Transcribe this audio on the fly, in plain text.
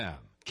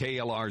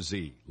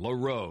KLRZ, La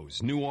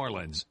Rose, New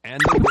Orleans, and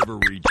the River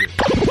Region.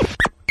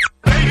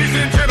 Ladies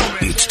and gentlemen,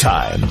 it's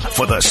time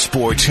for the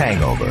Sports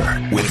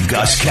Hangover with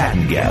Gus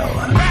Kattengell.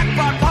 back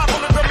by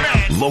popular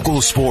demand.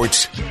 Local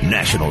sports,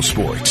 national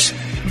sports.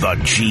 The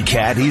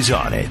G-Cat is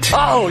on it.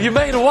 Oh, you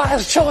made a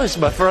wise choice,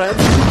 my friend.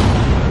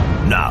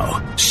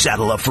 Now,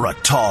 saddle up for a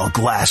tall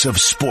glass of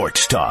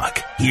sports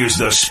talk. Here's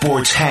the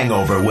Sports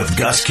Hangover with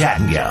Gus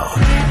Kattengell.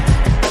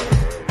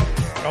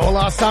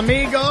 Hola,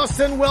 amigos,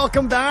 and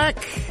welcome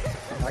back.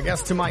 I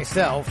guess to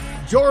myself,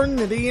 Jordan,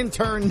 the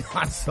intern,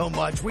 not so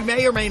much. We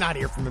may or may not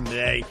hear from him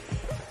today.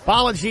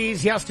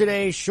 Apologies,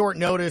 yesterday, short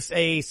notice,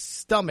 a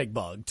stomach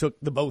bug took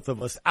the both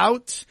of us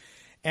out.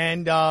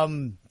 And,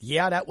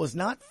 yeah, that was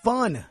not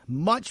fun.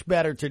 Much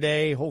better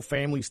today. Whole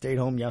family stayed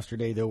home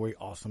yesterday. They were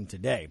awesome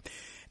today.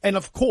 And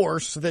of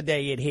course, the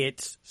day it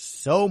hits,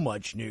 so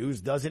much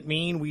news doesn't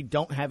mean we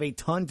don't have a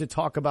ton to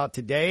talk about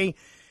today,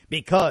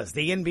 because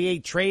the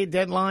NBA trade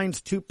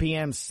deadline's 2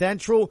 p.m.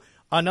 Central.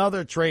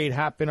 Another trade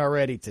happened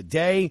already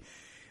today,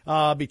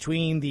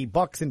 between the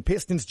Bucks and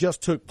Pistons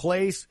just took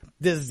place.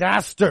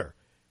 Disaster.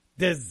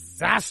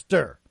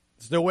 Disaster.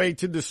 It's the way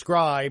to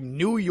describe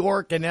New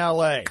York and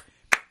LA.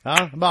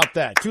 Huh? About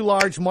that. Two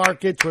large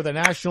markets where the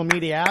national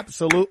media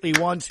absolutely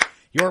wants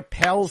your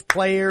Pels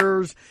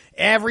players,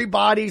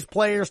 everybody's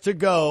players to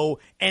go,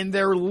 and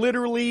they're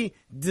literally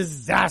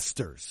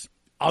disasters.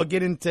 I'll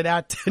get into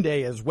that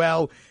today as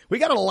well. We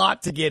got a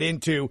lot to get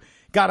into.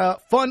 Got a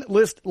fun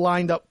list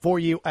lined up for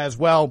you as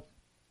well.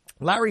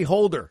 Larry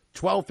Holder,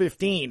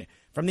 12:15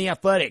 from The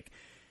Athletic.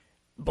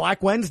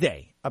 Black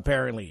Wednesday,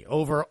 apparently,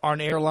 over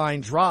on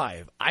Airline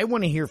Drive. I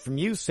want to hear from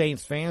you,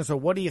 Saints fans. So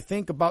what do you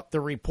think about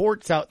the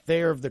reports out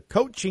there of the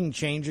coaching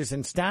changes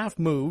and staff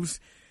moves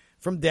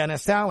from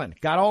Dennis Allen?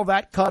 Got all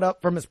that cut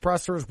up from his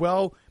presser as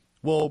well.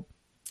 We'll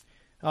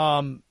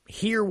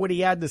hear what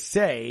he had to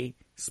say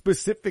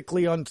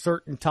specifically on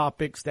certain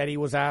topics that he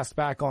was asked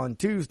back on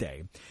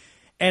Tuesday.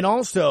 And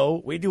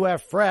also, we do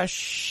have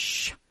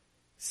fresh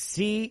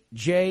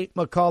C.J.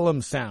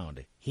 McCollum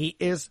sound. He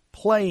is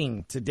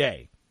playing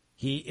today.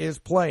 He is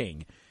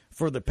playing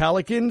for the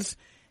Pelicans.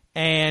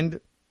 And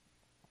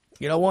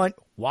you know what?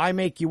 Why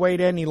make you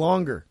wait any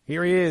longer?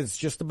 Here he is,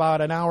 just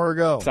about an hour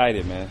ago.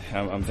 Excited, man.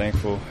 I'm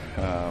thankful.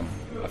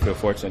 I feel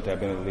fortunate to have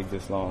been in the league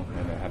this long,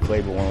 and I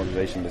played with one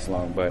organization this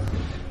long. But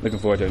looking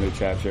forward to a new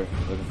chapter,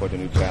 looking forward to a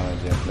new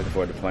challenge, and looking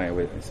forward to playing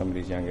with some of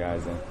these young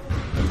guys.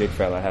 And Big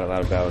Fella, I had a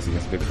lot of battles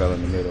against Big Fella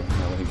in the middle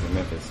when he was in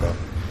Memphis. So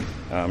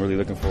I'm really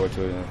looking forward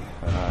to it.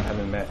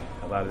 Having met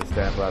a lot of the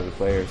staff, a lot of the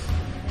players,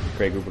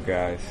 great group of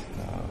guys.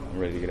 I'm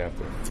ready to get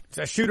after it. It's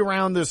a shoot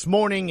around this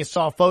morning. You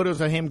saw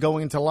photos of him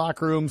going into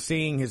locker room,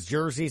 seeing his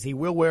jerseys. He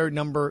will wear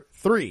number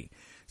 3.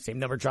 Same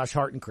number Josh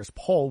Hart and Chris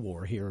Paul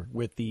wore here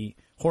with the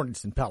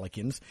Hornets and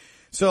Pelicans.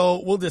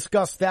 So we'll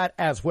discuss that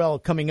as well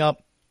coming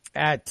up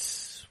at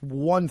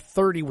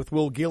 1:30 with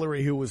Will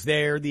Guillory, who was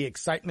there, the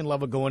excitement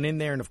level going in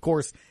there. And, of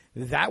course,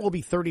 that will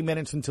be 30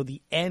 minutes until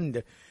the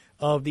end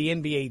of the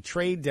NBA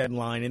trade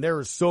deadline. And there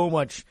is so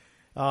much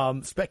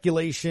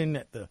speculation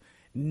that the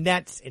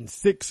Nets and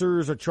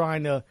Sixers are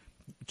trying to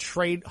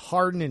trade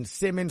Harden and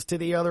Simmons to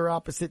the other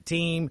opposite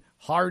team.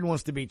 Harden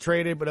wants to be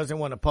traded but doesn't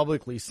want to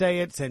publicly say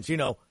it since,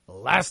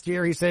 last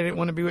year he said he didn't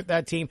want to be with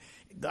that team.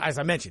 As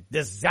I mentioned,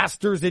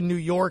 disasters in New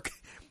York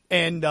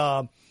and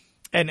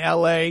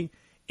LA.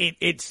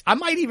 I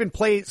might even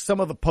play some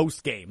of the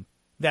post game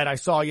that I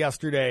saw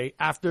yesterday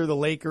after the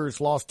Lakers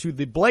lost to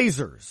the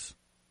Blazers.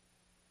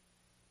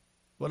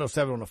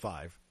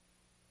 107-105.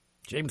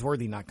 James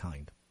Worthy, not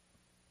kind.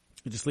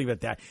 We'll just leave it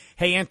at that.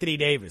 Hey, Anthony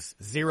Davis,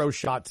 0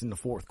 shots in the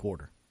fourth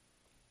quarter.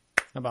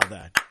 How about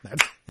that?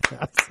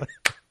 That's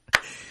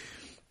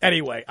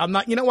Anyway,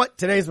 you know what?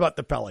 Today's about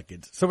the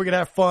Pelicans. So we're going to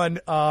have fun.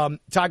 Todd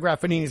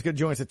Graffanini is going to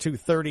join us at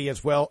 2:30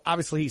 as well.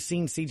 Obviously, he's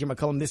seen C.J.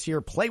 McCollum this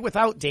year play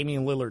without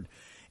Damian Lillard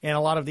and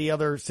a lot of the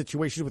other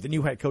situations with the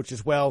new head coach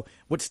as well.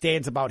 What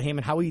stands about him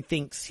and how he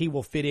thinks he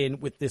will fit in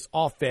with this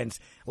offense.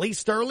 Lee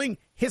Sterling,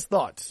 his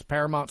thoughts.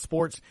 Paramount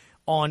Sports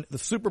on the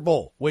Super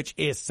Bowl, which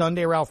is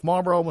Sunday. Ralph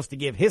Marlboro wants to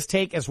give his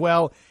take as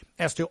well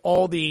as to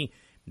all the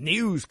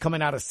news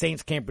coming out of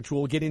Saints camp, which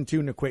we'll get into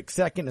in a quick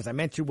second. As I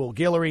mentioned, Will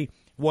Guillory,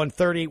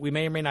 1:30. We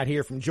may or may not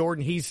hear from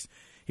Jordan. He's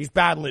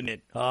battling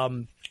it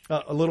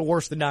a little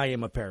worse than I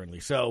am, apparently.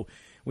 So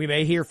we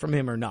may hear from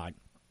him or not.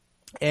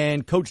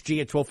 And Coach G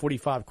at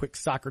 12:45, quick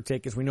soccer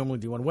take as we normally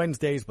do on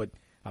Wednesdays, but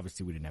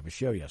obviously we didn't have a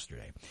show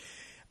yesterday.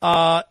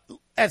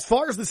 As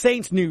far as the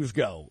Saints news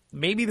go,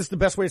 maybe this is the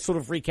best way to sort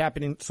of recap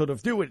it and sort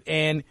of do it.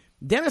 And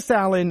Dennis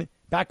Allen,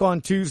 back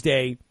on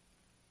Tuesday,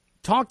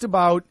 talked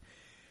about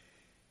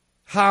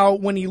how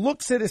when he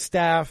looks at his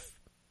staff,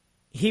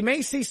 he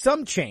may see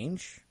some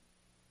change,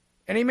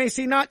 and he may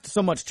see not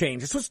so much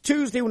change. This was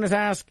Tuesday when he was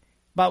asked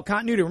about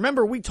continuity.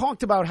 Remember, we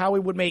talked about how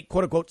it would make,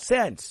 quote-unquote,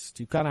 sense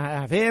to kind of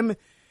have him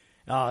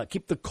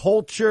keep the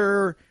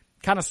culture,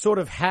 kind of sort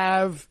of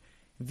have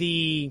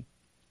the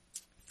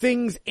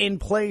things in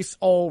place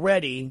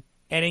already,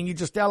 and then you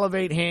just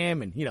elevate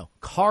him, and,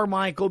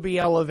 Carmichael be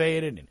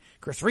elevated, and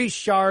Chris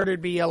Richard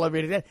would be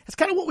elevated. That's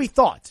kind of what we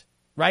thought.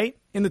 right?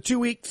 In the 2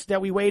 weeks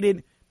that we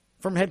waited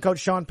from head coach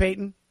Sean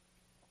Payton.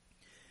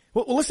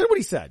 Well, listen to what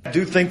he said. I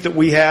do think that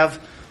we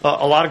have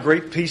a lot of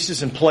great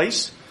pieces in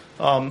place.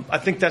 I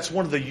think that's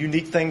one of the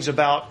unique things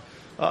about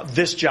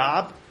this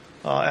job.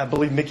 I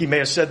believe Mickey may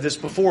have said this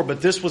before,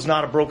 but this was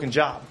not a broken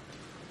job.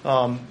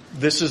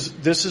 This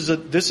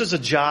is a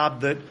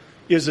job that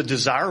is a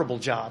desirable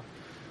job.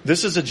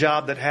 This is a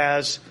job that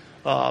has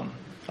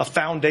a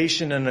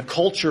foundation and a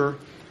culture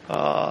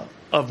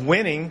of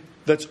winning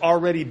that's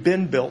already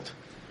been built.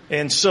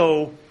 And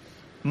so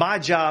my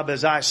job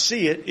as I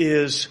see it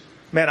is,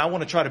 man, I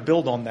want to try to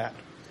build on that.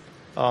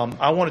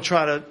 I want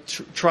to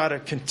try to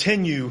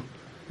continue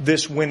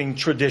this winning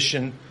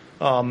tradition.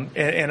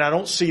 And I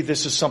don't see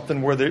this as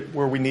something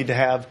where we need to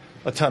have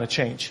a ton of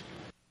change.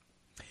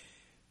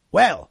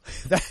 Well,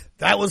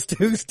 that was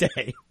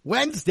Tuesday.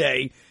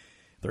 Wednesday,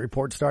 the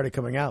report started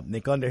coming out.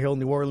 Nick Underhill,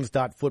 New Orleans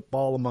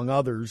Football, among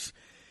others,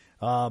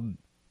 kind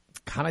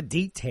of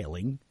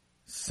detailing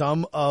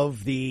some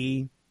of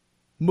the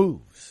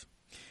moves.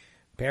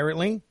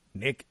 Apparently,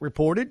 Nick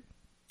reported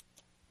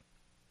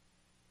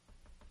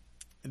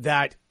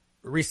that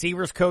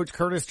receivers coach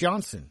Curtis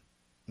Johnson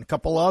and a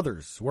couple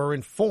others were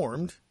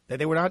informed that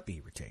they would not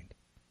be retained.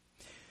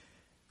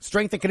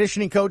 Strength and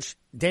conditioning coach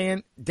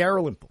Dan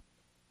Dalrymple,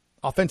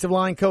 offensive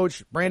line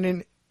coach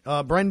Brendan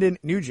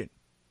Nugent,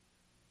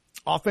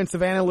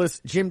 offensive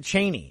analyst Jim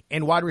Chaney,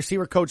 and wide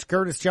receiver coach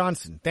Curtis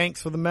Johnson.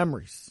 Thanks for the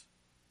memories.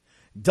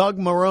 Doug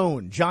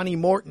Marrone, Johnny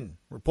Morton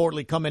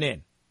reportedly coming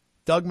in.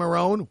 Doug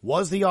Marrone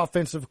was the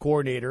offensive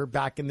coordinator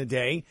back in the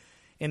day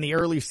in the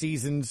early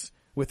seasons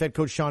with head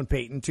coach Sean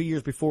Payton 2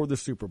 years before the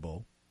Super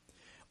Bowl.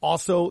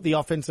 Also the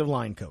offensive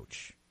line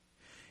coach.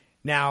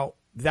 Now,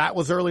 that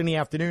was early in the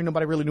afternoon.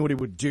 Nobody really knew what he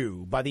would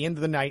do. By the end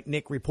of the night,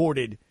 Nick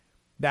reported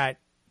that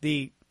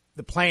the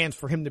plans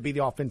for him to be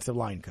the offensive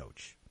line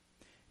coach.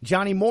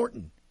 Johnny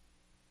Morton.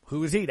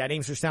 Who is he? That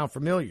name should sound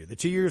familiar. The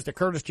 2 years that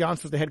Curtis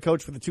Johnson was the head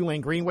coach for the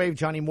Tulane Green Wave,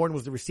 Johnny Morton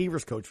was the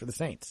receivers coach for the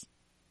Saints.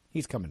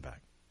 He's coming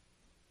back.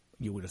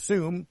 You would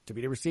assume to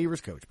be the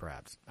receivers coach,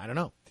 perhaps. I don't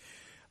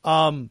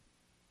know.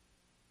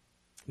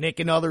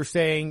 Nick and others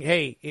saying,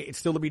 hey, it's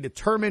still to be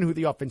determined who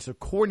the offensive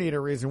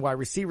coordinator is and why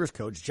receivers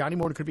coach. Johnny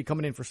Morton could be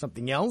coming in for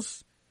something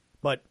else,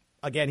 but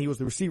again, he was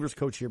the receivers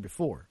coach here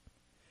before.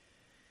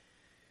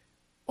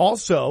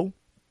 Also,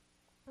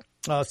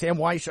 Sam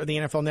Weiss of the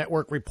NFL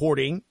Network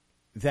reporting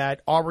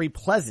that Aubrey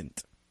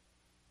Pleasant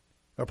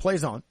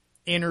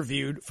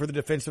interviewed for the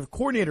defensive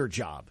coordinator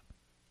job.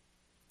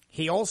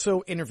 He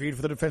also interviewed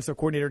for the defensive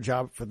coordinator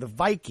job for the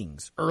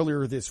Vikings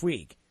earlier this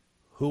week.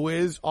 Who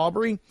is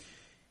Aubrey?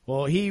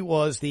 Well, he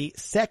was the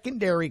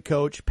secondary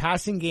coach,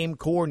 passing game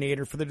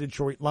coordinator for the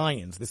Detroit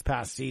Lions this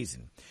past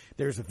season.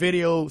 There's a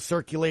video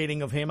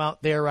circulating of him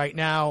out there right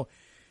now,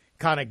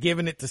 kind of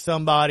giving it to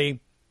somebody,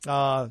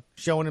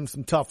 showing him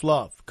some tough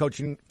love,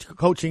 coaching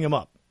him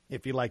up,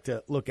 if you like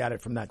to look at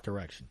it from that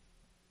direction.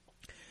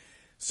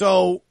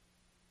 So,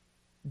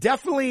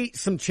 definitely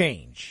some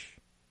change.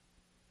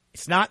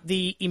 It's not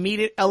the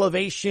immediate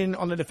elevation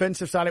on the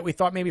defensive side that we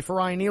thought maybe for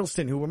Ryan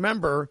Nielsen, who,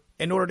 remember,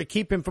 in order to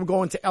keep him from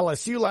going to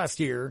LSU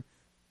last year,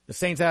 the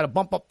Saints had to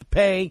bump up the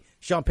pay.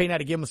 Sean Payton had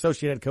to give him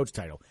associate head coach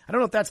title. I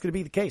don't know if that's going to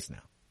be the case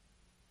now.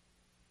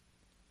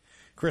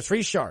 Chris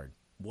Richard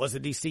was a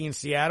DC in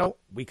Seattle.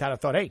 We kind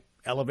of thought, hey,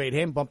 elevate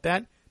him, bump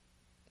that.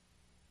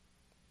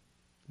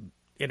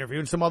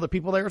 Interviewing some other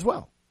people there as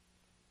well.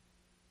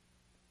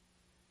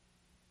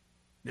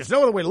 There's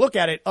no other way to look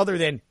at it other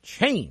than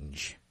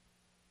change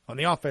on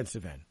the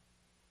offensive end.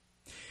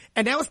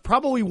 And that was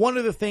probably one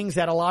of the things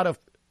that a lot of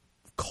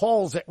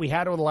calls that we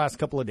had over the last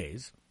couple of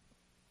days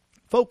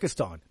focused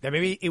on. That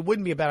maybe it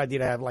wouldn't be a bad idea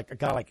to have like a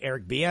guy like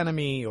Eric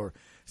Bieniemy or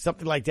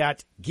something like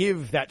that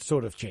give that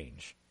sort of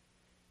change.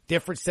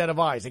 Different set of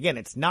eyes. Again,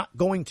 it's not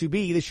going to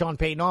be the Sean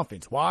Payton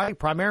offense. Why?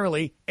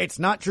 Primarily, it's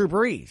not Drew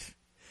Brees.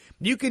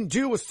 You can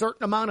do a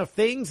certain amount of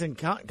things and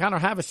kind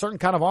of have a certain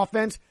kind of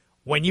offense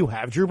when you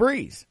have Drew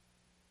Brees.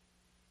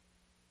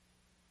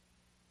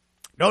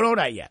 Don't know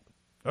that yet.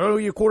 Don't know who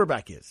your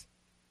quarterback is.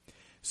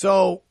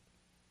 So,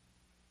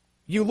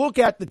 you look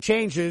at the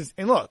changes,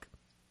 and look,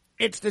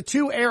 it's the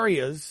two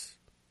areas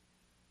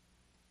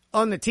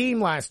on the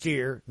team last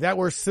year that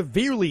were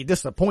severely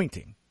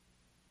disappointing.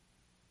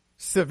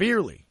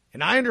 Severely.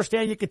 And I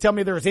understand you could tell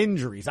me there's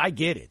injuries. I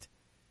get it.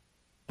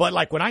 But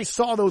like when I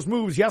saw those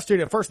moves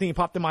yesterday, the first thing that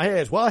popped in my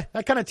head is, well,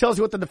 that kind of tells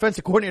you what the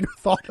defensive coordinator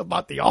thought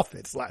about the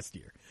offense last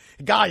year.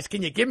 Guys,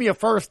 can you give me a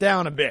first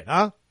down a bit,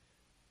 huh?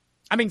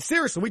 I mean,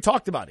 seriously, we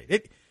talked about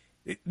it.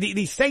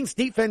 The Saints'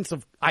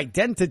 defensive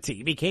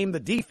identity became the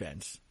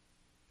defense.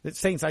 The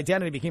Saints'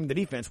 identity became the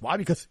defense. Why?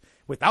 Because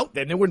without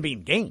them, they wouldn't be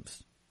in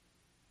games.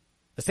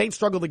 The Saints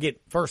struggled to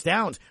get first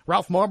downs.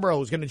 Ralph Marlboro,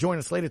 who's going to join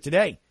us later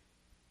today,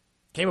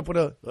 came up with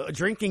a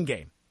drinking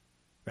game,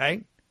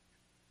 right?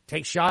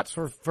 Take shots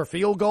for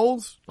field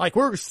goals. Like,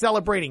 we're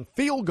celebrating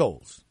field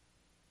goals.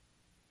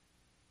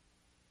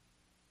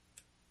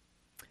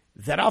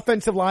 That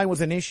offensive line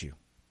was an issue.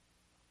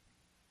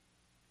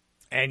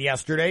 And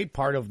yesterday,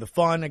 part of the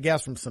fun, I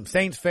guess, from some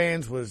Saints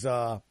fans was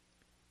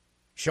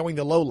showing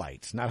the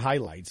lowlights, not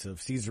highlights, of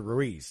Cesar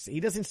Ruiz. He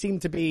doesn't seem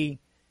to be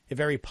a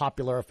very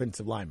popular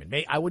offensive lineman.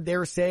 I would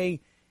dare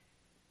say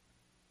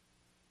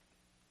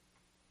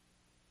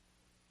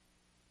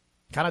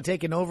kind of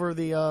taking over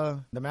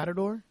the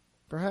Matador,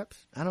 perhaps?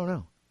 I don't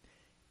know.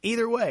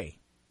 Either way,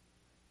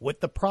 with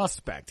the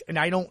prospect, and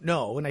I don't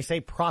know, and I say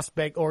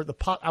prospect, or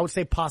I would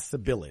say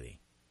possibility,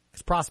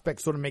 because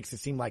prospect sort of makes it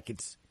seem like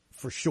it's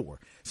for sure.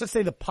 So let's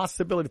say the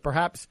possibility,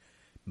 perhaps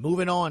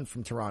moving on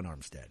from Teron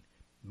Armstead,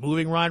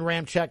 moving Ryan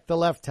Ramczyk to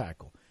left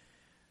tackle.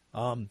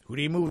 Who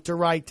do you move to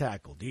right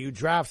tackle? Do you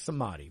draft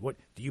somebody? What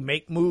do you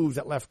make moves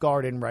at left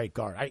guard and right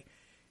guard?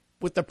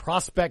 With the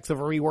prospects of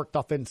a reworked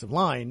offensive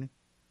line,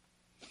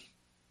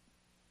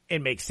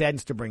 it makes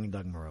sense to bring in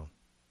Doug Marrone.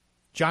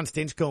 John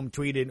Stinchcomb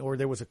tweeted, or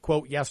there was a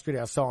quote yesterday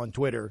I saw on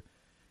Twitter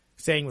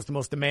saying was the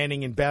most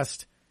demanding and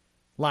best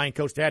line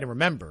coach they had. And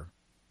remember,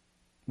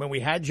 when we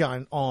had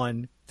John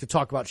on to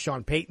talk about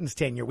Sean Payton's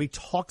tenure, we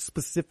talked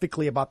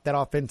specifically about that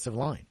offensive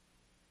line.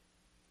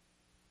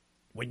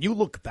 When you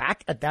look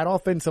back at that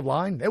offensive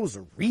line, there was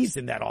a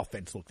reason that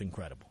offense looked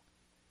incredible.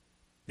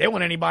 They didn't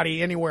want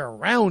anybody anywhere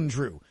around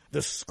Drew.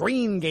 The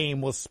screen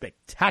game was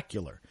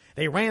spectacular.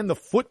 They ran the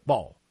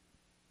football.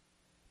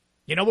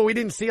 You know what we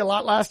didn't see a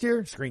lot last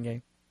year? Screen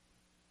game.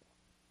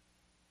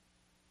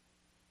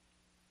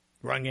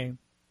 Run game.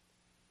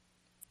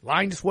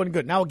 Line just wasn't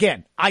good. Now,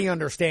 again, I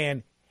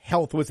understand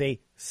health was a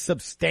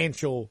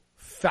substantial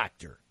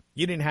factor.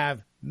 You didn't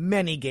have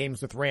many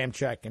games with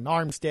Ramczyk and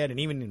Armstead, and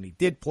even when he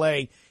did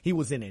play, he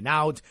was in and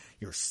out.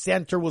 Your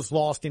center was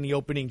lost in the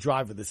opening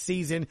drive of the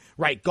season.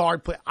 Right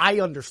guard play. I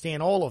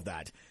understand all of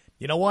that.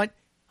 You know what?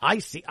 I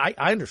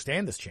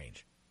understand this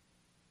change.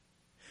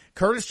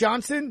 Curtis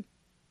Johnson,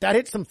 that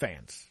hit some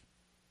fans.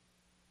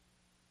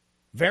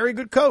 Very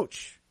good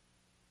coach.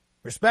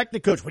 Respect the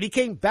coach. When he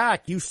came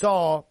back, you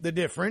saw the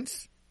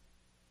difference,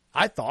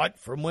 I thought,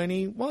 from when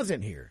he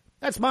wasn't here.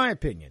 That's my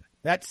opinion.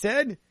 That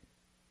said,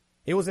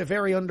 it was a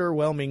very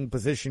underwhelming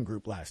position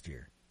group last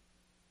year.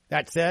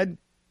 That said,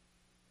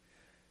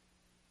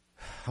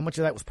 how much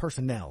of that was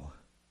personnel?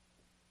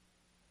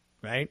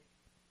 Right?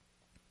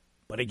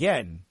 But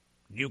again,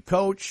 new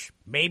coach,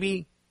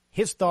 maybe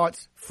his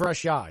thoughts,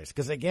 fresh eyes.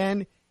 Because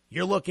again,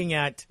 you're looking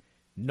at,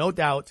 no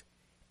doubt,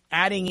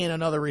 adding in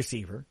another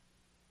receiver.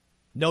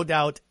 No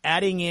doubt,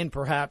 adding in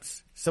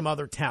perhaps some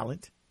other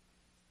talent.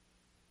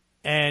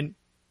 And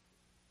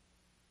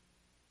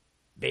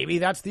maybe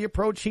that's the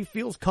approach he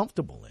feels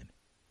comfortable in.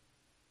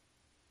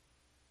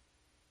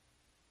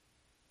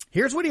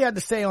 Here's what he had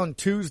to say on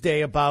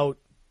Tuesday about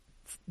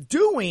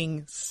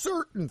doing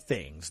certain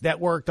things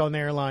that worked on the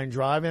airline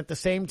drive and at the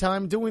same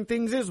time doing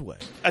things his way.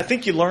 I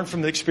think you learn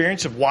from the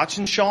experience of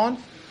watching Sean.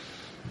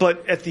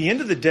 But at the end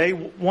of the day,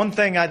 one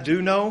thing I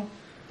do know,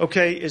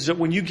 okay, is that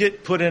when you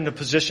get put in a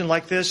position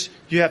like this,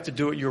 you have to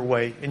do it your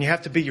way and you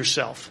have to be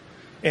yourself.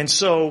 And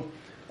so,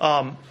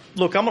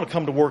 look, I'm going to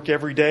come to work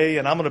every day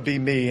and I'm going to be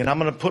me and I'm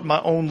going to put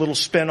my own little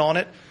spin on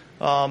it.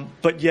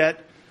 But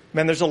yet,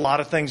 man, there's a lot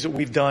of things that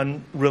we've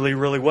done really,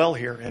 really well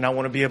here. And I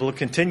want to be able to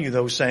continue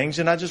those things.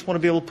 And I just want to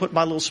be able to put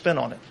my little spin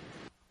on it.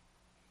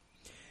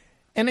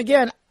 And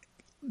again,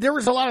 there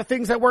was a lot of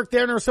things that worked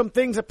there. And there were some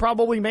things that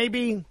probably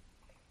maybe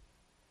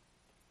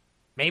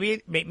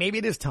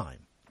it is time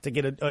to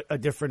get a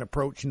different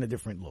approach and a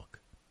different look,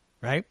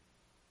 right?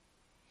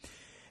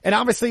 And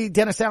obviously,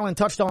 Dennis Allen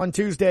touched on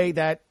Tuesday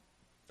that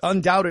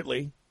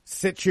undoubtedly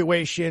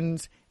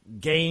situations,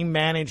 game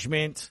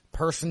management,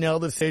 personnel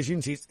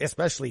decisions,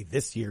 especially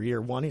this year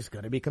one, he's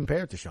going to be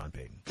compared to Sean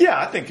Payton. Yeah,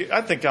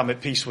 I think I'm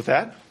at peace with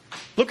that.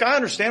 Look, I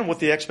understand what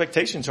the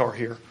expectations are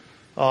here.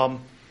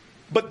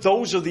 But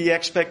those are the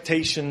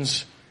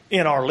expectations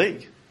in our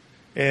league.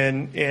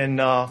 And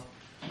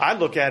I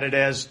look at it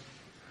as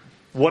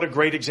what a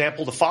great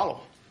example to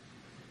follow.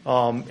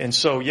 And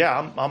so,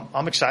 yeah,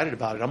 I'm excited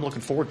about it. I'm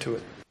looking forward to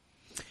it.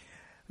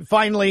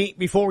 Finally,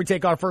 before we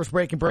take our first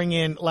break and bring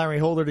in Larry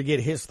Holder to get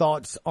his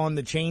thoughts on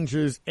the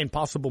changes and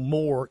possible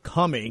more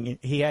coming,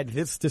 he had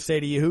this to say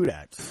to you,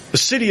 Hoodats. The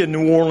city of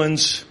New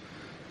Orleans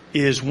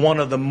is one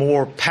of the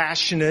more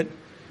passionate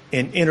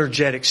and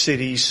energetic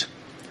cities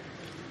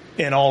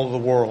in all of the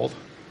world.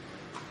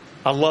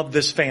 I love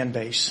this fan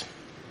base.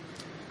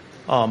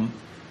 I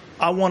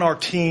want our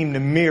team to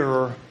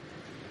mirror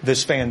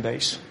this fan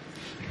base.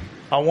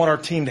 I want our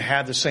team to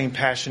have the same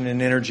passion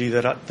and energy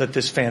that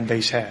this fan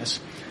base has.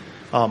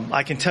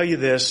 I can tell you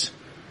this,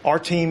 our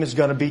team is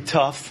going to be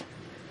tough,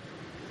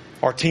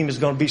 our team is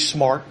going to be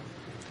smart,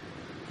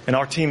 and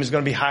our team is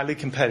going to be highly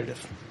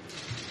competitive.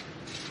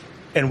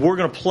 And we're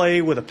going to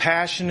play with a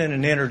passion and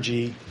an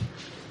energy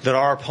that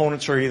our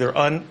opponents are either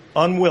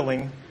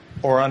unwilling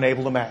or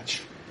unable to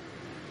match.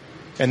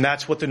 And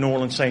that's what the New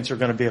Orleans Saints are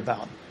going to be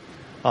about.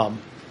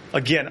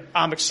 Again,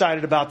 I'm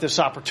excited about this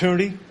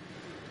opportunity.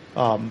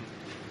 I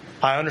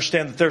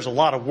understand that there's a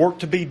lot of work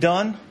to be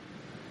done.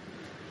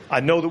 I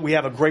know that we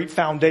have a great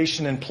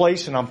foundation in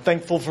place, and I'm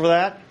thankful for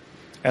that.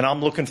 And I'm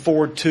looking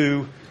forward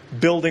to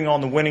building on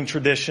the winning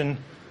tradition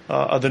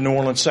of the New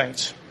Orleans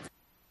Saints.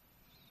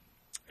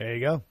 There you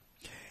go.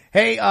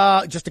 Hey,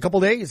 just a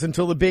couple days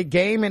until the big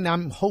game, and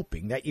I'm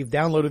hoping that you've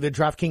downloaded the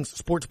DraftKings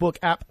Sportsbook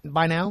app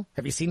by now.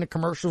 Have you seen the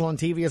commercials on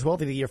TV as well?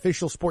 They're the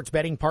official sports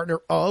betting partner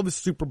of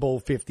Super Bowl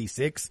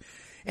 56.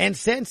 And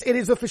since it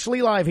is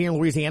officially live here in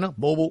Louisiana,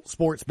 mobile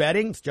sports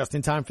betting, it's just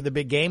in time for the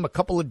big game. A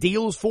couple of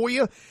deals for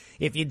you.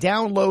 If you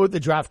download the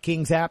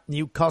DraftKings app,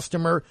 new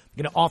customer,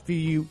 I'm going to offer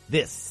you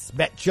this.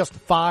 Bet just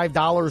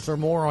 $5 or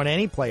more on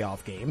any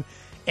playoff game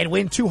and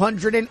win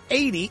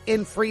 $280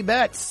 in free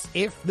bets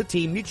if the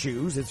team you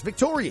choose is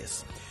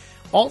victorious.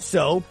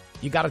 Also,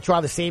 you got to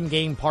try the same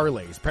game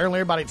parlays.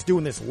 Apparently everybody that's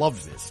doing this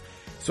loves this.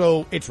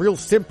 So it's real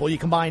simple. You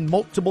combine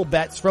multiple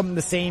bets from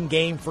the same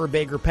game for a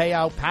bigger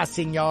payout,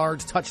 passing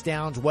yards,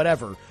 touchdowns,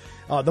 whatever.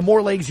 The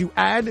more legs you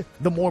add,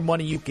 the more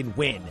money you can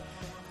win.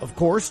 Of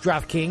course,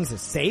 DraftKings is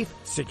safe,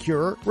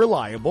 secure,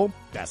 reliable.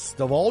 Best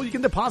of all, you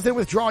can deposit and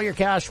withdraw your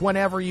cash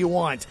whenever you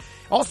want.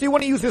 Also, you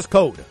want to use this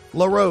code,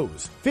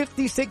 LaRose.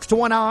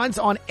 56-1 odds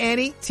on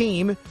any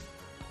team.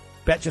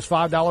 Bet just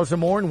 $5 or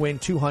more and win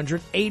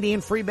 $280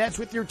 in free bets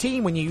with your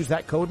team when you use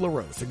that code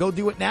LaRose. So go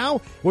do it now.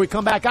 When we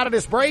come back out of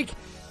this break,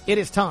 it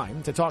is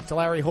time to talk to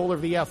Larry Holder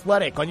of The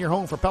Athletic on your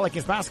home for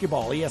Pelicans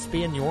basketball,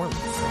 ESPN New Orleans.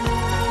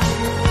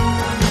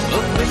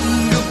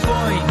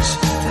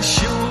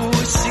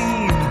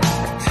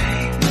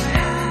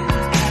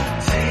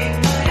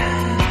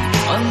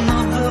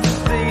 Another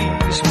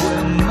phase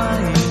where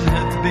mine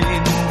have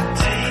been.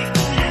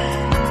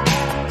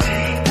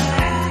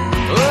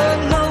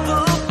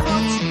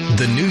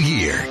 The new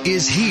year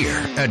is here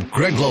at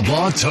Greg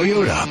LeBlanc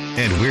Toyota,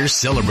 and we're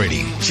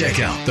celebrating. Check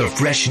out the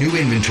fresh new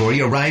inventory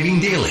arriving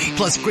daily,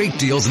 plus great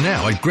deals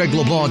now at Greg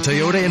LeBlanc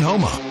Toyota in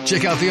Houma.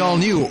 Check out the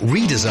all-new,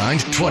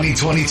 redesigned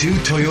 2022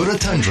 Toyota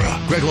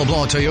Tundra. Greg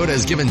LeBlanc Toyota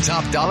has given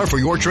top dollar for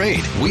your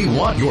trade. We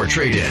want your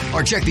trade-in.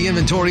 Or check the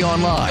inventory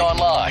online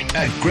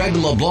at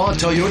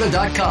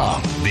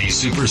GregLeBlancToyota.com. These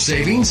super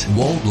savings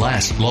won't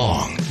last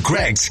long.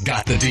 Greg's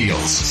got the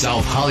deals.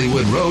 South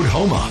Hollywood Road,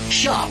 Houma.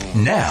 Shop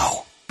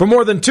now. For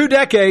more than 2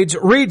 decades,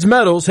 Reed's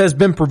Metals has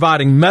been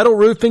providing metal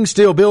roofing,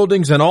 steel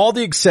buildings, and all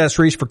the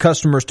accessories for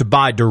customers to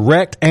buy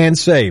direct and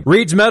save.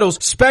 Reed's Metals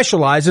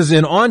specializes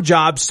in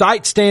on-job,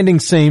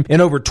 site-standing seam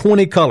in over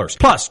 20 colors,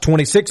 plus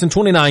 26 and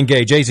 29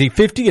 gauge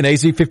AZ50 and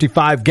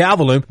AZ55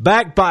 Galvalume,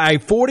 backed by a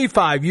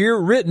 45-year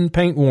written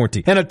paint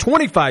warranty and a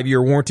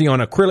 25-year warranty on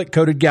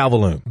acrylic-coated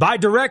Galvalume. Buy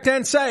direct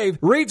and save.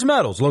 Reed's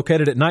Metals,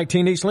 located at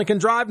 19 East Lincoln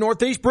Drive,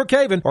 Northeast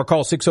Brookhaven, or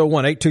call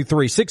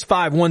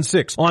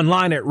 601-823-6516.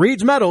 Online at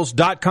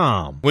reedsmetals.com.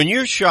 When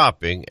you're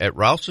shopping at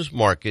Rouse's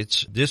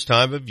Markets this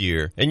time of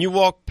year and you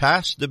walk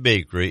past the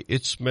bakery,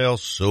 it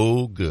smells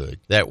so good.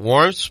 That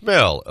warm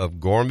smell of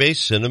gourmet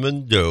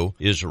cinnamon dough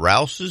is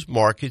Rouse's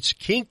Markets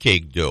king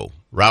cake dough.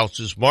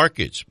 Rouse's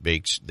Markets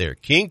bakes their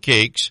king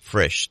cakes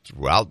fresh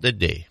throughout the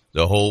day.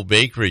 The whole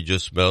bakery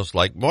just smells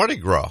like Mardi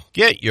Gras.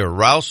 Get your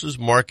Rouse's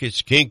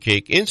Markets king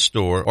cake in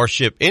store or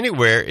ship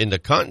anywhere in the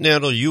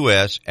continental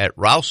U.S. at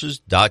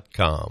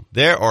rouses.com.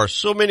 There are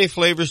so many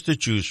flavors to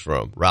choose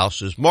from.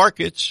 Rouse's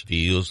Markets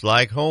feels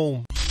like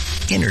home.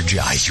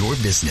 Energize your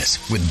business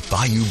with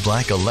Bayou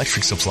Black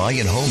Electric Supply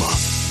in Houma.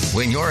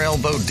 When you're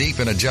elbow deep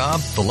in a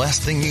job, the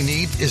last thing you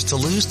need is to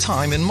lose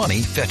time and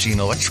money fetching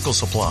electrical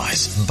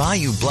supplies.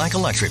 Bayou Black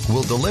Electric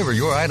will deliver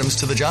your items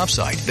to the job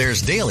site.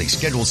 There's daily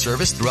scheduled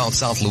service throughout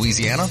South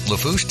Louisiana,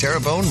 Lafourche,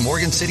 Terrebonne,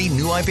 Morgan City,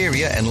 New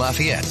Iberia, and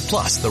Lafayette,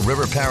 plus the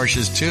river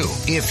parishes too.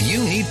 If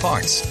you need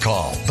parts,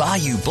 call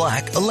Bayou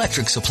Black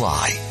Electric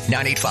Supply.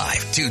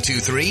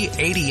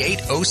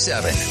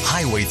 985-223-8807.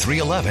 Highway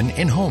 311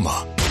 in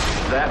Houma.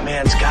 That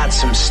man's got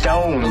some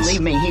stones.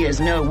 Believe me, he is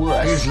no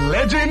wuss. His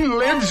legend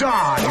lives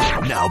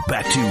on. Now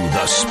back to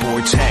the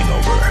Sports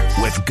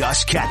Hangover with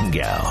Gus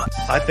Kattengell.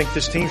 I think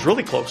this team's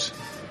really close.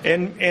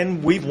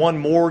 And we've won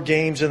more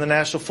games in the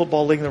National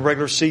Football League in the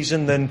regular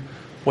season than,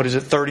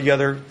 30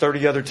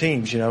 other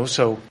teams,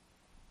 so.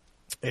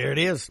 There it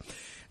is.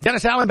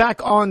 Dennis Allen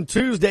back on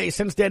Tuesday.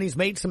 Since then, he's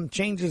made some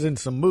changes and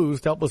some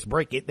moves to help us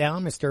break it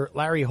down. Mr.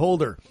 Larry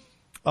Holder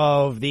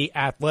of The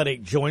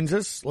Athletic joins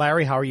us.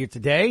 Larry, how are you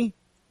today?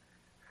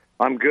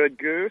 I'm good,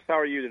 Goose. How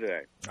are you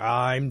today?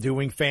 I'm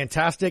doing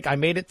fantastic. I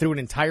made it through an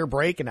entire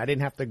break, and I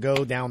didn't have to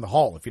go down the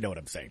hall, if you know what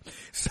I'm saying.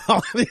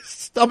 So,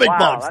 stomach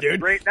bugs, dude.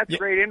 That's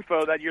great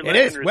info that your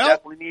listeners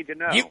definitely need to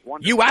know.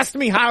 You asked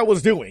me how I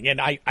was doing,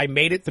 and I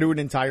made it through an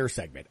entire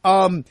segment.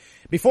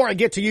 Before I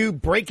get to you,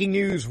 breaking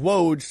news,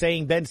 Woj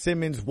saying Ben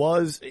Simmons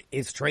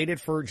is traded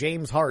for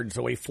James Harden.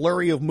 So a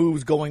flurry of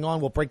moves going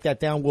on. We'll break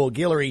that down. Will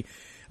Guillory.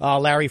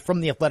 Larry,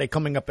 from The Athletic,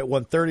 coming up at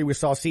 1:30. We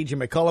saw C.J.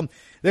 McCollum.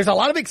 There's a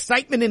lot of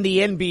excitement in the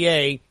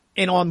NBA,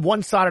 and on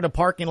one side of the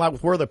parking lot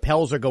with where the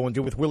Pels are going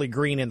to, with Willie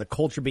Green and the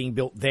culture being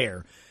built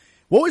there.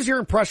 What was your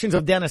impressions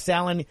of Dennis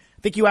Allen? I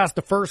think you asked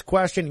the first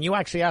question, and you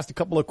actually asked a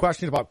couple of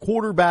questions about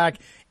quarterback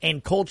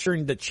and culture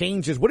and the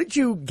changes. What did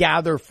you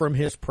gather from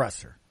his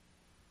presser?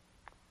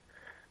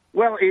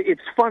 Well,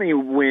 it's funny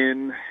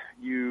when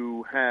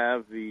you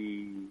have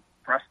the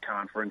press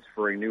conference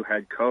for a new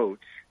head coach.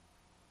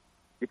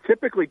 You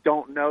typically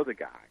don't know the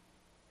guy.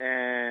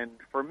 And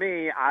for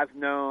me, I've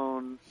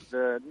known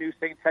the new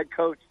Saints head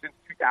coach since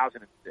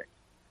 2006.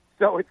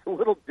 so it's a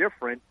little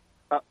different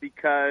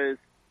because,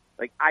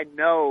 like, I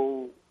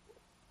know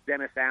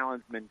Dennis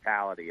Allen's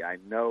mentality. I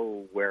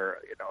know where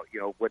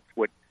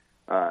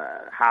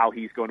how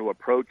he's going to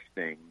approach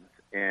things,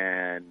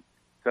 and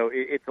so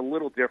it's a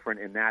little different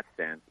in that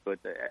sense. But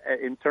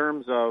in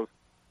terms of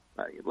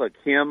look,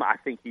 him, I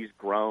think he's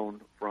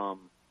grown from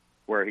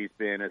where he's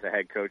been as a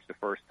head coach the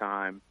first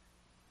time,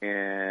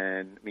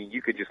 and I mean,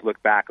 you could just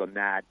look back on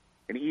that,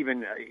 and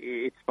even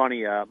it's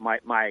funny.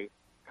 My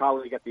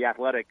colleague at the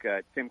Athletic,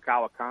 Tim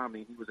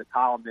Kawakami, he was a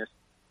columnist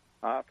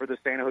for the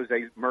San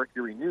Jose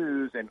Mercury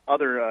News and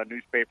other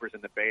newspapers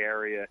in the Bay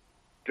Area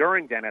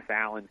during Dennis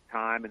Allen's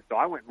time. And so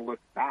I went and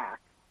looked back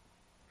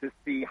to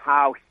see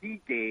how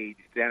he gauged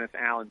Dennis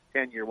Allen's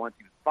tenure once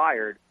he was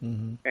fired.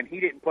 Mm-hmm. And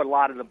he didn't put a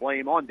lot of the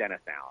blame on Dennis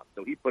Allen.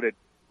 So he put it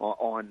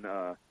on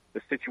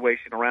the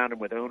situation around him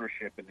with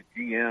ownership and the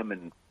GM.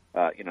 And,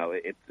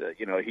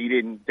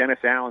 Dennis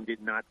Allen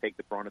did not take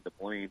the brunt of the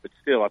blame. But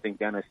still, I think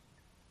Dennis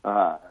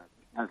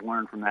has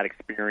learned from that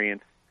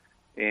experience.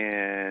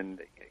 And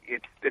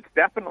it's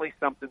definitely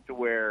something to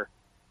where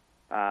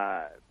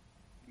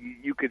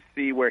you could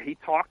see where he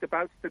talked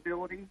about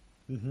stability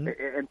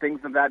and things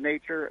of that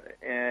nature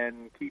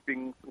and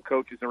keeping some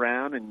coaches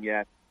around, and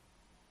yet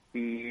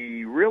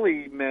he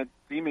really meant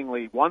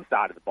seemingly one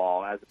side of the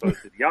ball as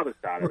opposed to the other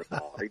side of the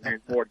ball. He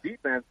meant more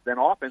defense than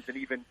offense, and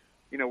even,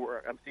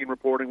 I'm seeing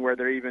reporting where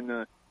they're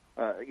even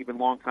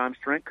longtime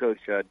strength coach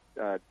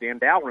Dan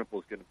Dalrymple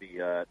is going to be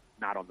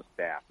not on the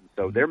staff. And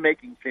so they're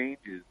making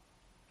changes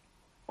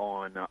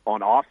on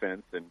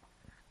offense, and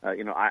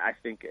I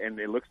think, and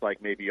it looks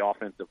like maybe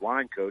offensive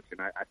line coach, and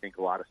I think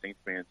a lot of Saints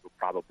fans will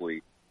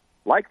probably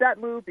like that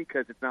move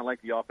because it's not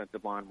like the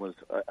offensive line was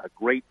a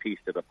great piece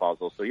to the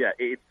puzzle. So yeah,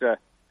 it's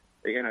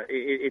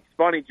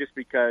funny just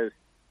because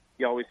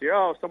you always hear,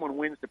 oh, someone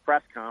wins the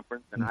press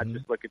conference, and I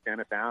just look at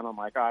Dennis Allen, I'm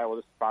like, all right, well,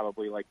 this is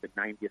probably like the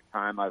 90th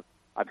time I've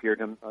heard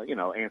him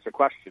answer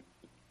questions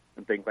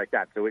and things like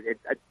that. So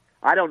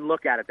I don't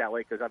look at it that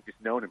way because I've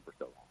just known him for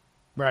so long.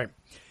 Right.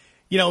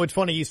 It's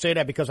funny you say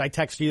that because I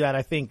texted you that,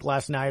 I think,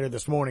 last night or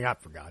this morning. I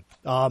forgot.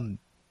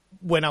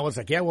 When I was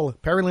like, yeah, well,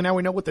 apparently now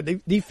we know what the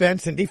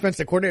defense and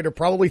defensive coordinator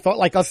probably felt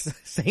like us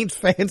Saints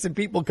fans and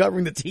people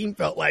covering the team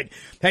felt like.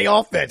 Hey,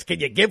 offense, can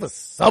you give us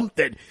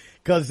something?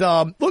 Because,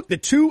 look, the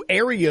two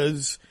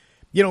areas,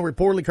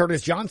 reportedly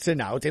Curtis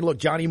Johnson out. Look,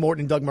 Johnny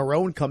Morton and Doug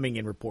Marrone coming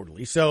in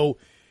reportedly. So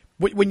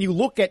when you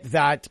look at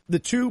that, the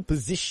two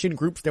position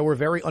groups that were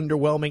very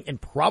underwhelming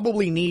and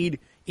probably need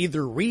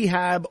either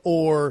rehab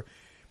or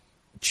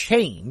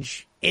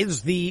change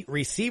is the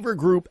receiver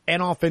group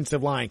and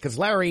offensive line. Because,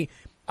 Larry,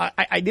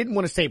 I didn't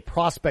want to say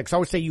prospects. I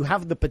would say you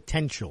have the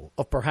potential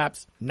of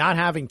perhaps not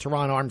having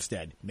Teron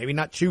Armstead, maybe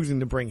not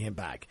choosing to bring him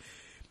back,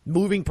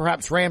 moving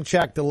perhaps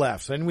Ramczyk to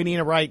left. So then we need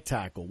a right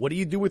tackle. What do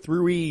you do with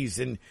Ruiz?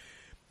 And,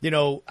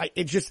 you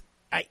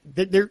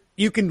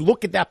can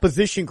look at that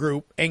position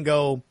group and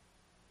go,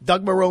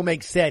 Doug Marrone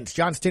makes sense.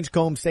 John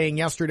Stinchcomb saying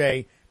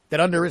yesterday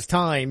that under his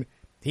time,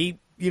 he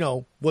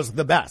was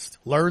the best,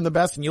 learned the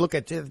best. And you look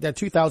at that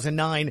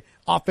 2009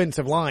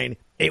 offensive line,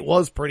 it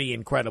was pretty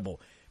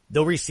incredible.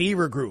 The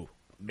receiver group,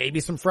 maybe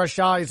some fresh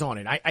eyes on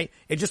it.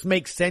 It just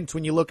makes sense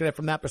when you look at it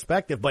from that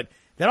perspective. But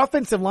that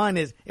offensive line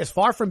is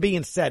far from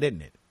being set,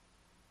 isn't it?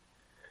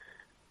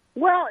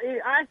 Well,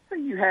 I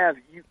think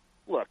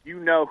you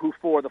know who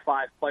 4 of the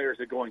 5 players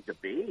are going to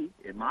be,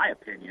 in my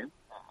opinion.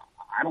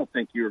 I don't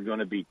think you're going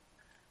to be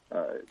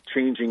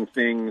changing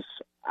things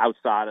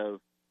outside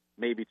of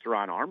maybe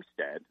Teron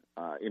Armstead.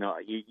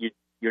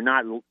 You're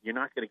not going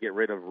to get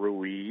rid of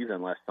Ruiz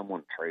unless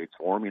someone trades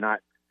for him. You're not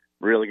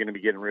really going to be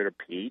getting rid of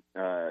Pete,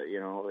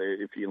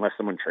 unless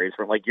someone trades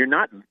for him. Like, you're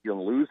not going to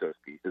lose those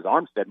pieces.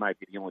 Armstead might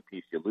be the only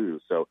piece you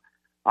lose. So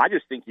I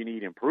just think you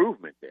need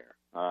improvement there,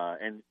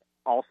 and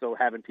also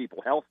having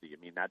people healthy.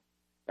 I mean,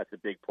 that's a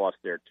big plus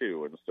there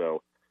too. And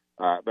so,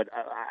 but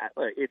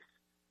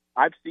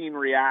I've seen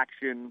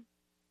reaction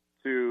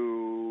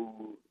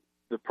to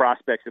the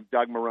prospects of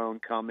Doug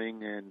Marrone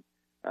coming, and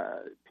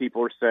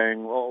people are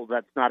saying, well,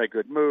 that's not a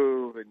good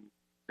move. And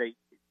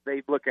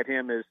they look at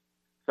him as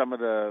some of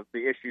the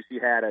issues he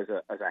had as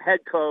a head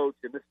coach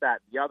and this, that,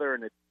 and the other.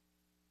 And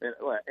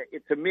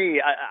to me,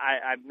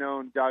 I've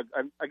known Doug,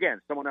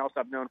 again, someone else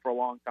I've known for a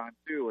long time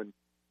too. And,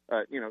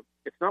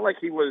 it's not like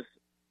he was,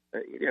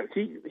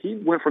 he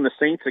went from the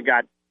Saints and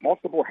got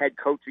multiple head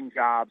coaching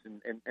jobs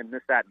and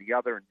this, that, and the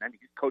other. And then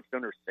he's coached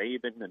under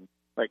Saban, and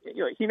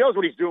he knows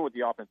what he's doing with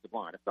the offensive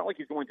line. It's not like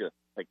he's going to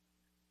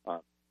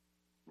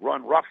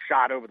run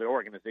roughshod over the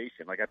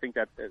organization. I think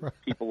that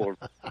people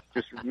are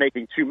just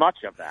making too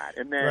much of that.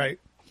 And then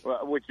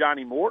with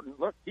Johnny Morton,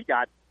 look, he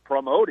got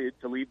promoted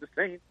to lead the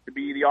Saints to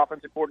be the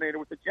offensive coordinator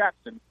with the Jets.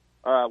 And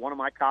one of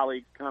my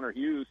colleagues, Connor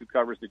Hughes, who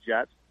covers the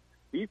Jets,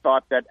 he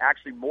thought that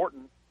actually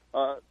Morton,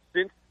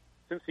 since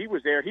he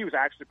was there, he was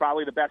actually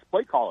probably the best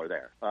play caller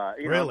there.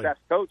 The best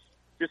coach,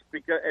 just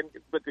because.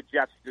 But the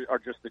Jets are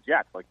just the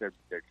Jets, they're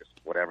just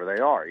whatever they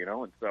are,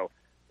 And so,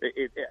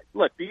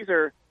 look, these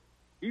are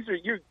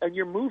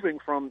you're moving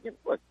from.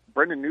 Look,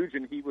 Brendan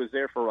Nugent, he was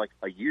there for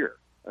a year.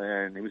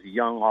 and he was a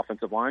young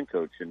offensive line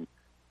coach. And,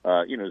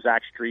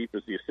 Zach Streep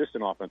is the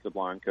assistant offensive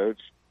line coach.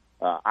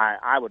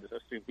 I would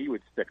assume he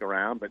would stick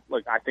around. But,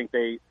 look, I think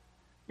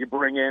you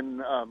bring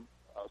in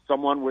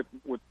someone with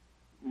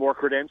more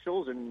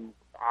credentials and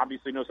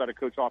obviously knows how to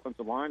coach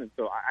offensive line. And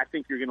so I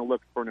think you're going to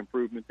look for an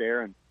improvement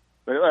there.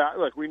 But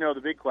look, we know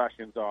the big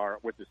questions are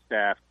with the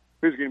staff,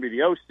 who's going to be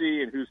the OC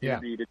and who's going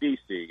to be the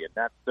DC. And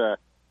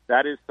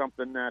that is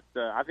something that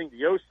I think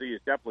the OC is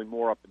definitely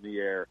more up in the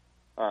air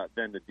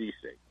than the DC.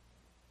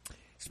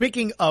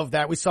 Speaking of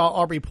that, we saw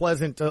Aubrey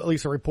Pleasant, at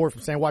least a report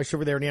from Sam Weiss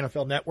over there in the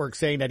NFL Network,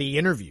 saying that he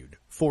interviewed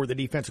for the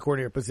defensive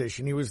coordinator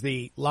position. He was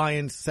the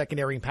Lions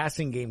secondary and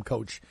passing game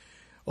coach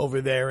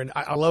over there. And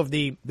I love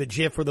the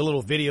GIF or the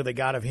little video they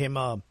got of him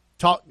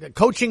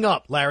coaching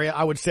up, Larry,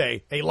 I would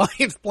say, a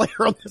Lions player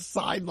on the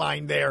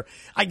sideline there.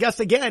 I guess,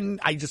 again,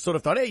 I just sort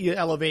of thought, hey, you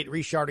elevate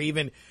Richard or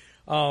even,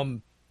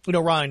 Ryan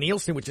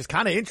Nielsen, which is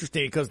kind of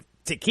interesting because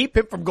to keep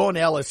him from going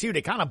to LSU,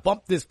 they kind of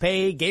bumped his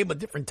pay, gave him a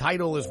different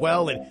title as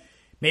well, and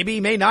maybe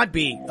he may not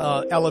be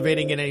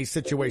elevating in any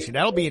situation.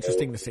 That'll be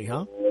interesting to see,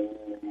 huh?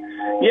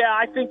 Yeah,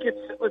 I think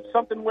it's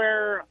something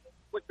where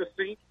with the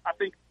Saints, I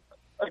think,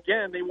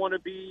 again, they want to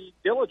be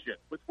diligent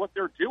with what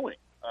they're doing.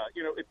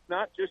 It's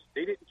not just –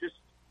 they didn't just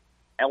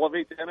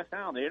elevate Dennis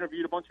Allen. They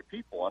interviewed a bunch of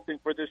people. I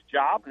think for this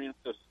job, it's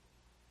a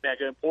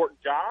mega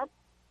important job.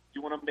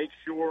 You want to make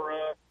sure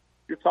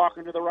you're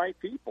talking to the right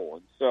people.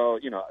 And so,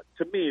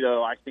 to me,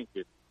 though, I think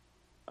it's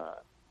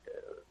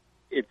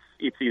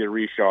either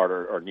Richard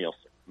or Nielsen.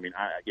 I mean,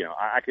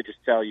 I could just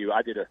tell you,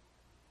 I did a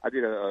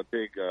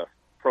big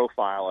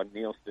profile on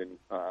Nielsen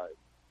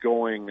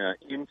going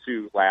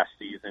into last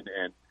season,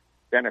 and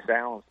Dennis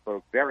Allen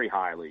spoke very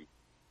highly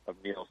of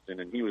Nielsen,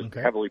 and he was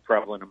heavily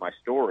prevalent in my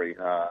story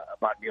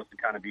about Nielsen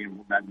kind of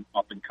being that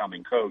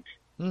up-and-coming coach.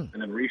 And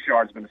then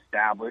Richard's been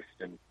established,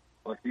 and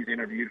he's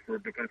interviewed for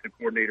defensive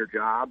coordinator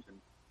jobs, and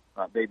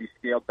maybe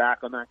scaled back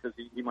on that because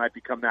he might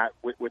become that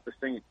with the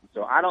Saints. And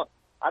so I don't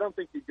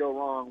think you'd go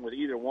wrong with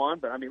either one.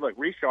 But, I mean, look,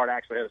 Richard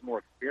actually has more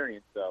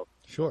experience, though.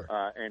 Sure.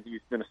 And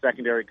he's been a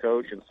secondary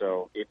coach, and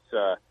so it's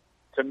to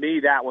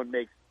me that one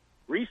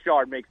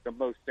Richard makes the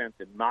most sense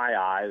in my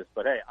eyes.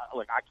 But, hey,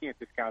 look, I can't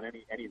discount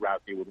any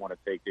route they would want to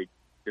take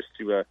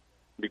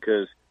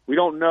because we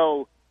don't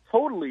know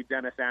totally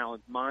Dennis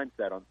Allen's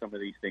mindset on some of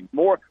these things.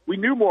 We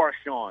knew more of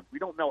Sean. We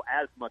don't know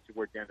as much of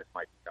where Dennis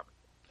might be coming from.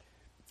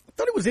 I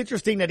thought it was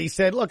interesting that he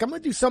said, look, I'm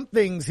going to do some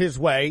things his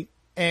way,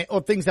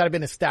 or things that have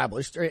been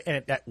established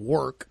and at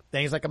work.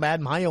 Things like I'm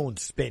adding my own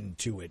spin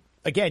to it.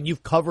 Again,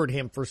 you've covered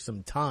him for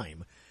some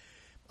time.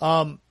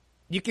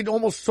 You can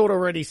almost sort of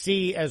already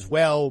see as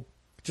well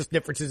just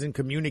differences in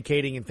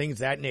communicating and things of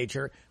that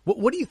nature.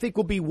 What do you think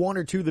will be one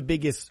or two of the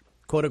biggest,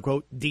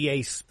 quote-unquote,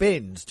 DA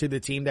spins to the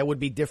team that would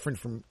be different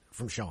from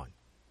Sean?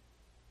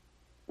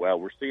 Well,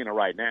 we're seeing it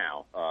right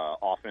now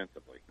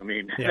offensively. I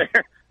mean, yeah.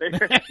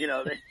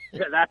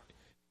 That's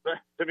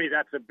to me,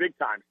 that's a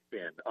big-time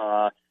spin.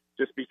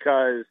 Just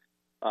because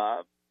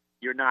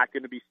you're not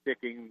going to be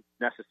sticking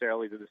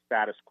necessarily to the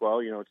status quo.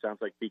 It sounds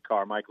like Pete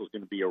Carmichael's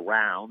going to be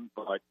around,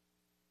 but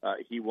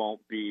he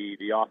won't be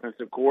the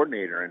offensive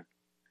coordinator. And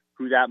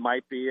who that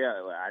might be,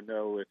 I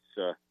know it's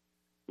a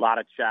lot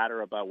of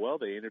chatter about, well,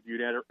 they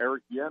interviewed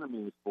Eric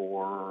Bieniemy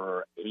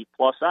for 8+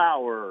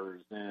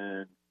 hours,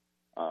 and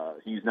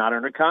he's not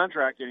under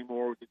contract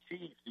anymore with the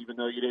Chiefs, even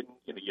though you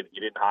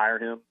didn't hire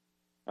him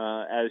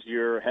as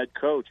your head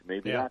coach.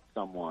 Maybe that's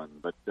someone,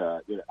 but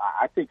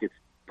I think it's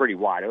pretty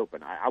wide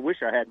open. I wish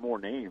I had more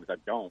names. I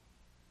don't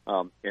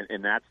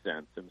in that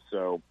sense, and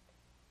so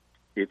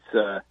it's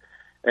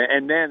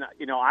and then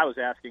I was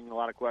asking a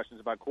lot of questions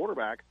about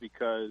quarterbacks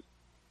because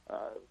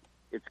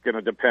it's going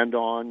to depend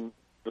on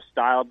the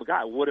style of the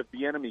guy. What if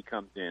the enemy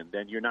comes in?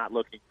 Then you're not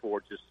looking for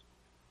just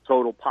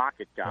total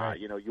pocket guy. Right.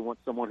 You want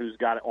someone who's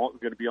going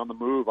to be on the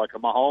move, like a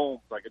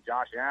Mahomes, like a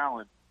Josh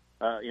Allen.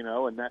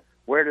 And that,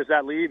 where does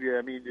that leave you?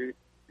 I mean,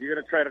 you're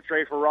going to try to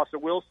trade for Russell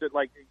Wilson,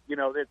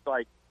 it's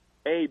like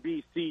A,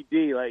 B, C,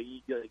 D. Like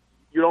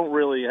you don't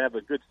really have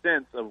a good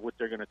sense of what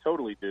they're going to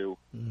totally do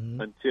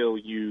until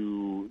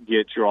you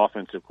get your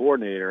offensive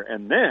coordinator,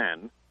 and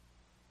then,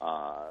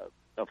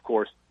 of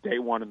course, day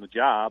one in the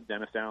job,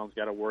 Dennis Allen's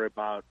got to worry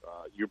about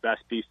your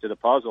best piece to the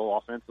puzzle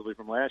offensively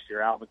from last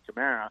year, Alvin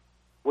Kamara.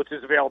 What's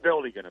his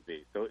availability going to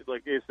be? So,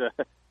 it's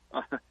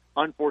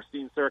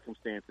unforeseen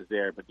circumstances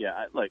there. But,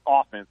 yeah,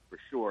 offense for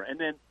sure. And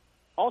then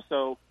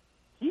also,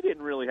 he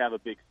didn't really have a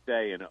big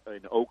say in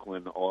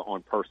Oakland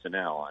on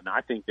personnel. And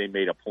I think they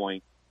made a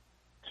point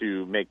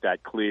to make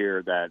that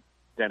clear that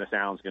Dennis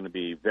Allen's going to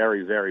be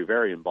very, very,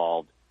 very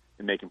involved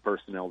in making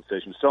personnel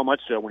decisions. So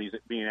much so when he's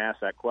being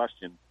asked that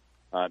question,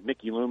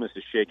 Mickey Loomis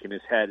is shaking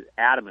his head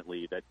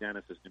adamantly that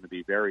Dennis is going to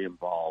be very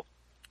involved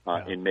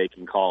in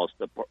making calls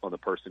on the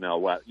personnel.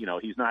 Well,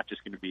 he's not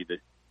just going to be the,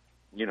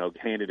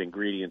 handed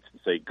ingredients and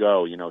say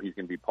go. He's going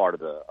to be part of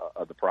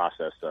the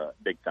process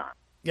big time.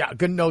 Yeah,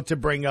 good note to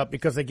bring up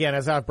because, again,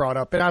 as I've brought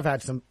up, and I've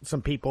had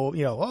some people,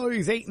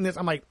 he's hating this.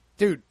 I'm like,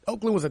 dude,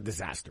 Oakland was a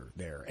disaster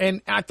there.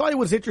 And I thought it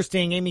was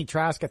interesting. Amy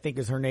Trask, I think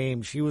is her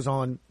name. She was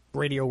on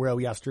Radio Row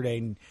yesterday,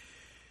 and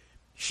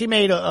she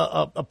made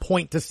a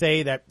point to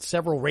say that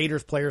several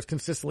Raiders players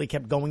consistently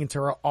kept going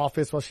into her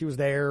office while she was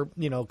there,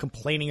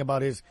 complaining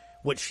about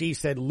what she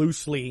said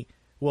loosely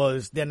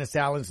was Dennis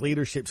Allen's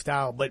leadership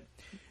style. But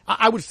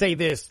I would say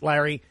this,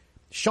 Larry,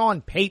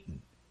 Sean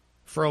Payton,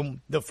 from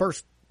the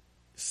first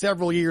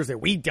several years that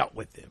we dealt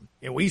with him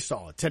and we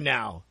saw it to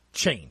now,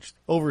 changed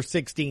over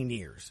 16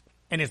 years.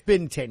 And it's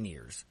been 10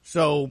 years.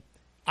 So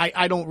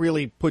I don't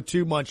really put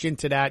too much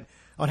into that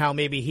on how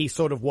maybe he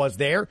sort of was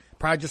there.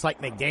 Probably just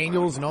like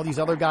McDaniels and all these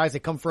other guys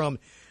that come from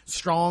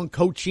strong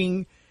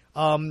coaching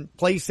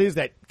places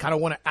that kind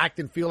of want to act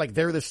and feel like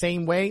they're the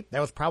same way. That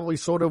was probably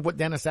sort of what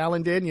Dennis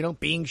Allen did,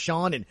 being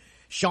Sean. And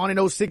Sean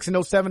in 06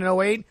 and 07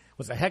 and 08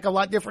 was a heck of a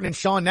lot different than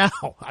Sean now.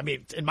 I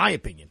mean, in my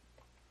opinion.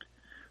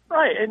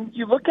 Right, and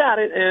you look at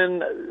it,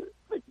 and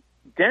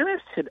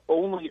Dennis had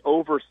only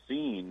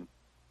overseen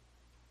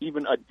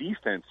even a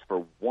defense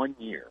for 1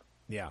 year.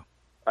 Yeah.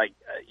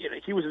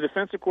 He was a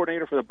defensive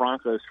coordinator for the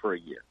Broncos for a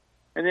year,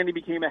 and then he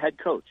became a head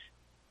coach.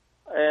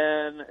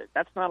 And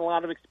that's not a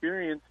lot of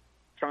experience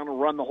trying to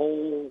run the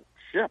whole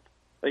ship.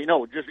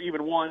 Just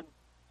even one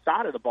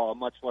side of the ball,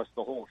 much less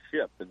the whole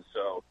ship. And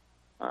so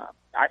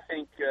I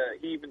think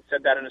he even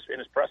said that in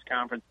his press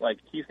conference, like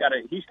he's got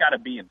to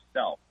be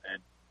himself.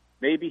 And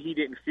maybe he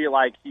didn't feel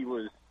like he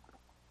was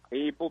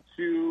able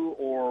to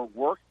or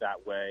work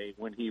that way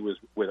when he was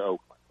with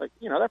Oakland.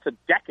 That's a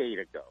decade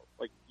ago.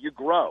 You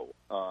grow,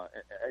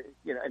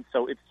 and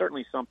so it's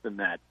certainly something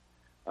that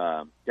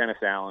Dennis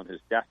Allen has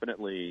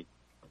definitely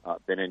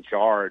been in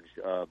charge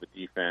of the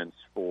defense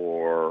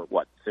for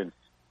since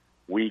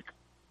week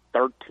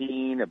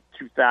 13 of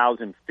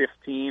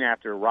 2015,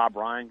 after Rob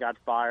Ryan got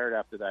fired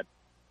after that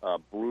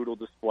brutal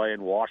display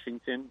in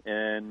Washington,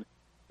 and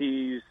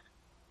he's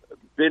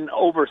been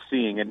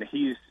overseeing, and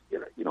he's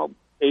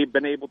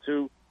been able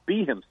to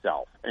be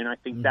himself, and I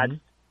think that's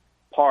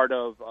part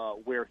of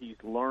where he's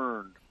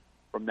learned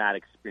from that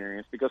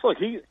experience. Because look,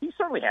 he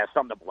certainly has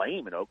something to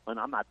blame in Oakland.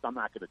 I'm not going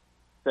to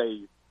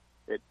say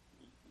it.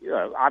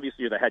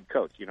 Obviously, you're the head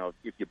coach.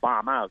 If you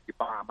bomb out,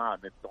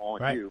 and it's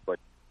on you. But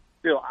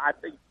still, I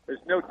think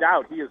there's no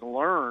doubt he has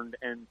learned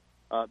and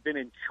been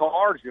in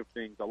charge of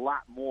things a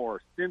lot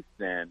more since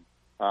then.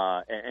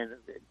 And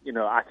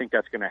I think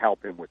that's going to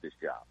help him with his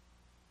job.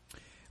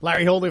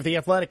 Larry Holder of The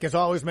Athletic, as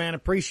always, man.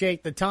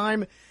 Appreciate the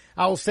time.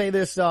 I will say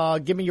this,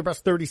 give me your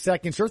best 30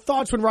 seconds. Your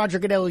thoughts when Roger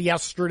Goodell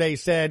yesterday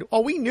said,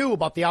 we knew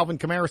about the Alvin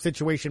Kamara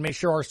situation, make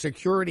sure our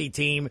security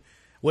team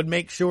would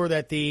make sure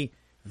that the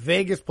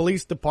Vegas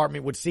Police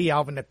Department would see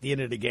Alvin at the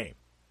end of the game.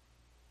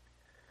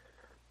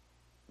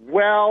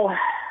 Well,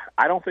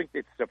 I don't think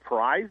it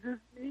surprises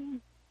me,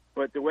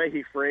 but the way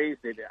he phrased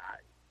it,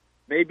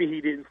 maybe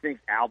he didn't think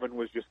Alvin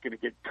was just going to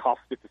get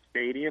cuffed at the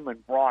stadium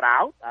and brought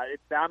out.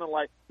 It sounded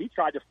like he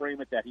tried to frame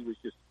it that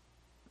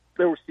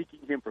they were seeking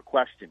him for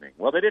questioning.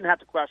 Well, they didn't have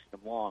to question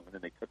him long, and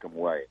then they took him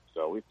away.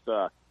 So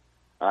it's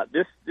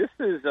this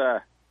is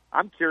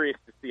I'm curious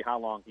to see how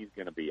long he's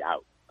going to be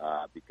out,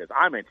 because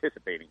I'm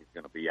anticipating he's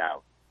going to be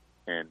out.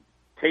 And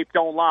tape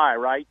don't lie,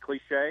 right?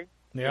 Cliche.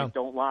 Yeah. Tape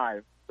don't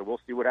lie. So we'll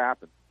see what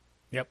happens.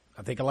 Yep,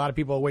 I think a lot of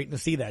people are waiting to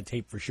see that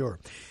tape for sure.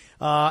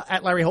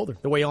 At Larry Holder,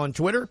 the way on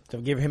Twitter, so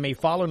give him a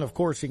follow, and of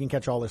course you can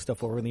catch all this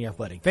stuff over in The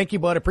Athletic. Thank you,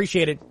 bud.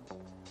 Appreciate it.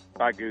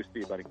 Bye, Goose.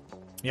 See you, buddy.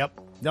 Yep.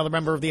 Another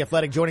member of The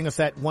Athletic joining us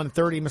at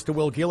 1:30, Mr.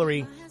 Will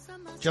Guillory.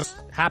 Just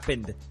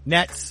happened.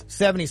 Nets,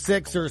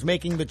 76ers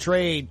making the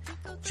trade.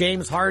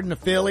 James Harden to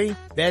Philly,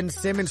 Ben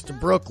Simmons to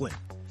Brooklyn.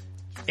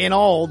 In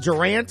all,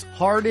 Durant,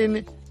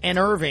 Harden, and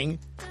Irving,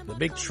 the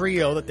big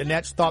trio that the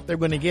Nets thought they were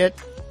going to get,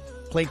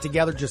 played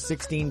together just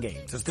 16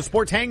 games. It's the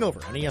Sports Hangover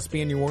on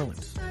ESPN New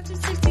Orleans. Might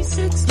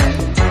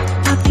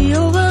be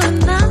over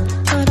now,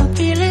 but I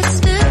feel it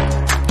still.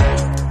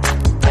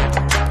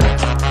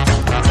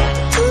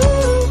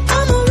 Ooh,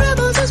 I'm a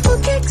rebel just for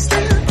kicks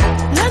now.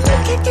 Let me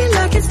kick it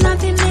like it's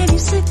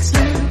 1986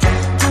 now.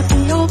 Might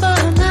be over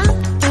now,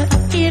 but I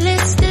feel it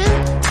still.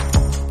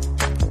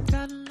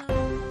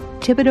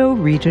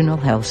 Thibodaux Regional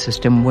Health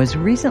System was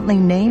recently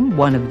named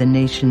one of the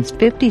nation's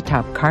 50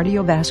 top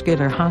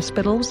cardiovascular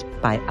hospitals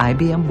by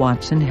IBM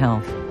Watson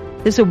Health.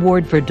 This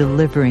award for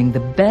delivering the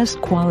best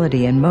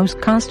quality and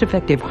most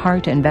cost-effective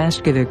heart and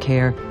vascular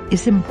care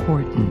is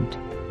important.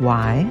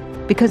 Why?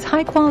 Because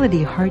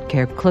high-quality heart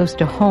care close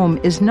to home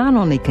is not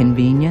only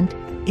convenient,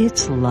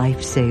 it's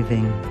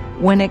life-saving.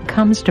 When it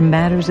comes to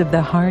matters of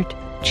the heart,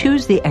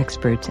 choose the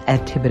experts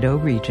at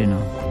Thibodaux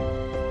Regional.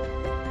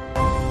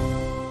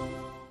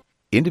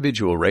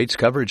 Individual rates,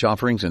 coverage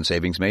offerings, and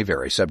savings may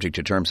vary, subject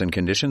to terms and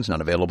conditions,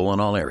 not available in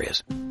all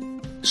areas.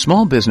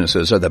 Small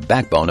businesses are the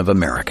backbone of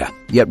America.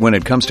 Yet when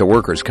it comes to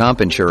workers'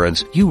 comp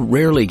insurance, you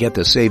rarely get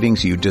the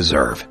savings you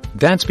deserve.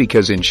 That's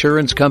because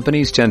insurance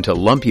companies tend to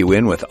lump you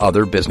in with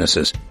other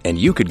businesses, and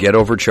you could get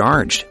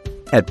overcharged.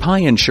 At Pi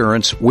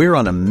Insurance, we're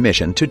on a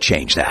mission to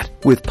change that.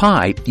 With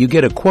Pi, you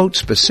get a quote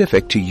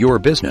specific to your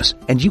business,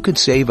 and you could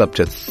save up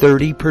to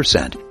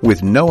 30%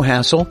 with no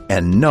hassle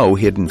and no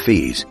hidden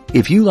fees.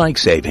 If you like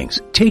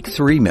savings, take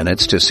 3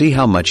 minutes to see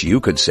how much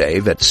you could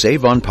save at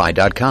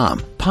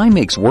SaveOnPi.com. Pi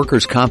makes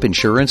workers' comp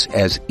insurance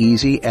as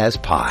easy as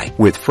pie,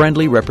 with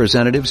friendly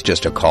representatives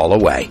just a call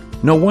away.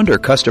 No wonder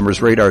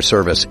customers rate our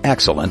service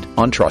excellent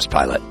on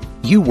Trustpilot.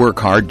 You work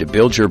hard to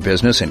build your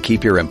business and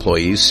keep your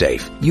employees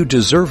safe. You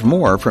deserve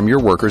more from your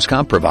workers'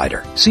 comp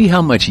provider. See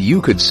how much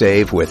you could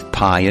save with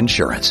Pi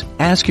Insurance.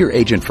 Ask your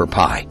agent for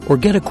Pi or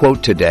get a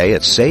quote today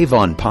at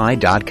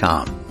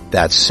saveonpi.com.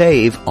 That's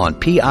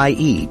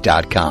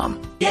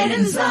saveonpie.com. Get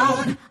in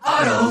zone,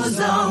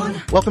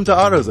 AutoZone. Welcome to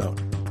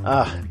AutoZone.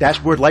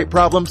 Dashboard light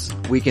problems?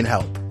 We can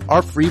help.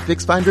 Our free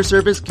Fix Finder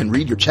service can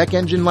read your check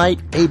engine light,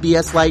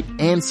 ABS light,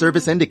 and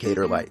service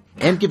indicator light,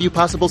 and give you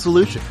possible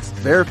solutions,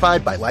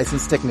 verified by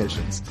licensed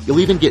technicians. You'll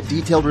even get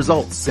detailed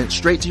results sent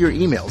straight to your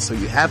email so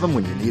you have them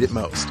when you need it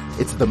most.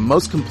 It's the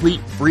most complete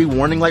free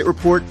warning light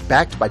report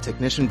backed by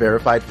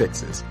technician-verified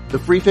fixes. The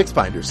free Fix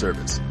Finder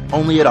service,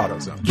 only at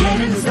AutoZone.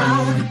 Get in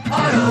zone,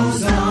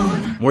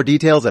 AutoZone. More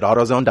details at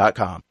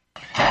AutoZone.com.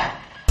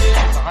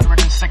 It's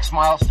 106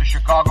 miles to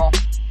Chicago.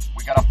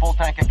 We got a full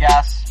tank of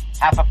gas,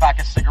 half a pack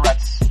of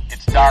cigarettes.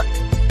 It's dark,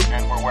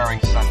 and we're wearing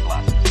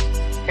sunglasses.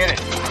 Hit it.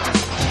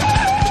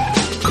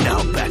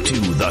 Now back to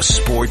the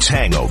Sports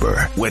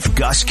Hangover with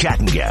Gus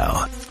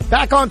Kattengell.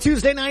 Back on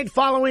Tuesday night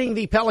following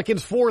the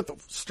Pelicans' fourth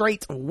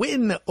straight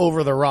win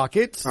over the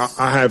Rockets.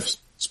 I have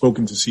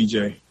spoken to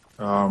CJ.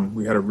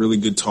 We had a really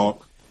good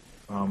talk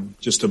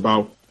just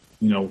about,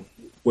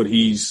 what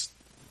he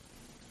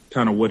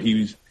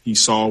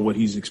saw, what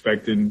he's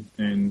expecting,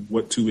 and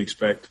what to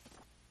expect.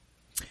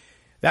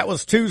 That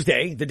was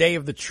Tuesday, the day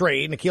of the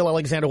trade. Nickeil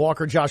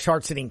Alexander-Walker, Josh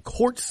Hart sitting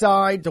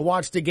courtside to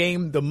watch the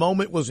game. The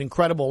moment was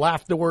incredible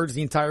afterwards.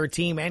 The entire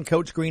team and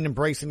Coach Green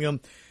embracing him.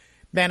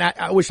 Man,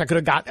 I wish I could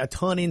have got a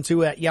ton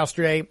into it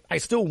yesterday. I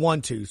still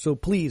want to, so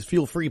please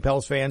feel free,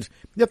 Pels fans.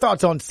 Your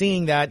thoughts on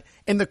seeing that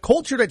and the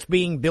culture that's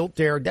being built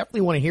there.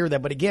 Definitely want to hear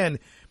that. But again,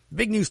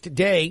 big news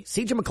today,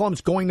 CJ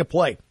McCollum's going to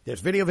play.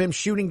 There's video of him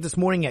shooting this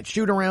morning at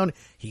shoot-around.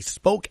 He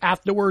spoke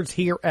afterwards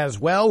here as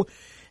well.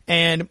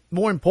 And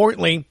more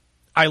importantly,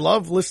 I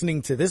love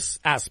listening to this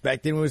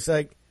aspect, and was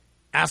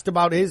asked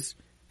about his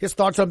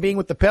thoughts on being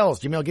with the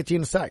Pels. Jimmy, I'll get to you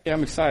in a sec. Yeah,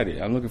 I'm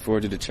excited. I'm looking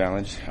forward to the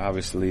challenge.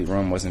 Obviously,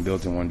 Rome wasn't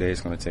built in one day.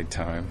 It's going to take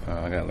time.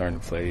 I got to learn the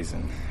plays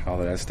and all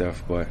of that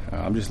stuff. But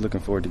I'm just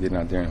looking forward to getting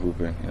out there and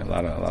hooping. A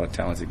lot of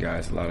talented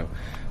guys, a lot of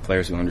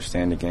players who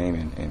understand the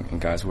game, and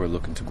guys who are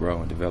looking to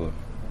grow and develop.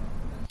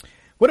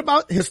 What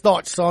about his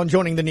thoughts on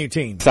joining the new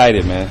team?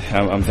 Excited, man.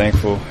 I'm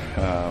thankful.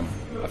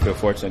 I feel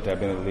fortunate to have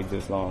been in the league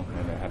this long,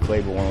 and I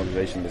played with one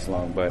organization this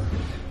long, but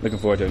looking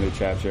forward to a new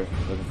chapter,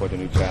 looking forward to a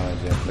new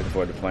challenge, and looking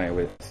forward to playing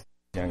with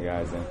young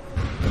guys.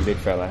 And big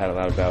fella, I had a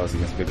lot of battles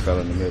against big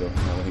fella in the middle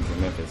when he was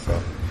in Memphis, so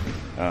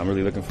I'm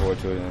really looking forward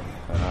to it.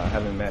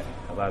 Having met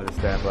a lot of the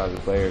staff, a lot of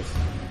the players,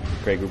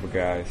 great group of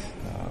guys,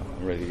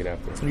 I'm ready to get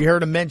out there. You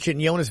heard him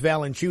mention Jonas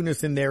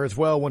Valanciunas in there as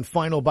well. One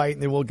final bite,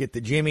 and then we'll get to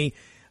Jimmy.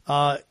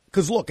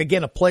 Because look,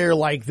 again, a player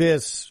like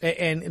this,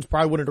 and it's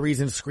probably one of the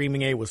reasons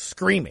Screaming A was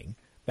screaming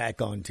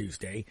back on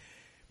Tuesday,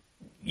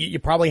 you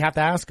probably have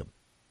to ask him.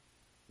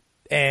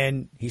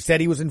 And he said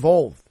he was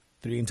involved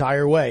through the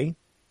entire way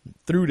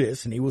through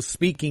this, and he was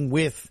speaking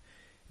with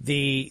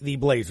the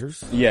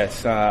Blazers.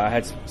 Yes, I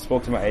had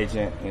spoke to my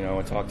agent,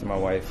 and talked to my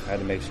wife. I had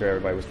to make sure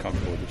everybody was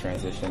comfortable with the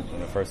transition,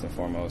 first and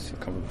foremost, a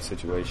comfortable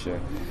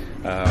situation.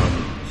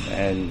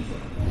 And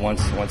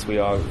once we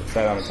all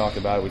sat down and talked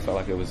about it, we felt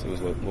like it was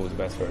what was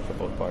best for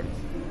both parties.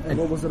 And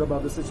what was it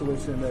about the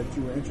situation that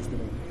you were interested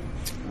in?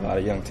 A lot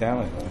of young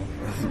talent.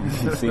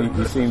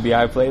 You seen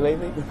B.I. play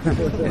lately?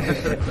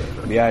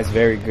 B.I. is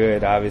very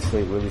good.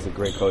 Obviously, Willie's a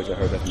great coach. I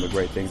heard nothing but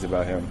great things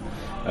about him.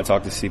 I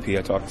talked to CP.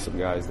 I talked to some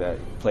guys that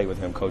played with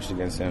him, coached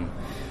against him.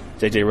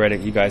 J.J.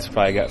 Redick, you guys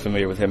probably got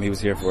familiar with him. He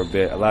was here for a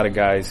bit. A lot of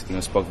guys,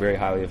 spoke very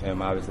highly of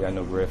him. Obviously, I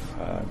know Griff,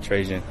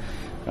 Trajan.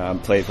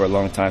 Played for a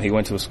long time. He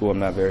went to a school I'm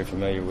not very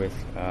familiar with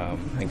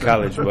in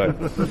college, but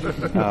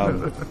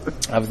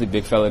obviously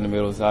big fella in the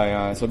middle,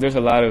 Zion. So there's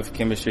a lot of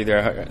chemistry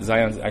there.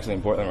 Zion's actually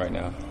in Portland right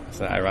now,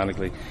 so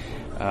ironically.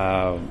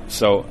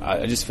 So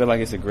I just feel like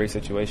it's a great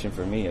situation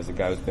for me as a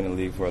guy who's been in the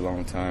league for a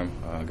long time,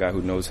 a guy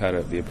who knows how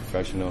to be a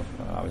professional.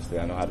 Obviously,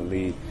 I know how to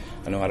lead.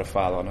 I know how to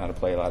follow. I know how to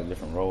play a lot of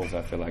different roles.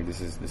 I feel like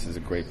this is a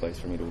great place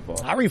for me to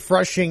evolve. How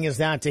refreshing is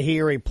that to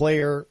hear a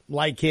player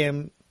like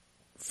him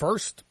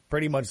first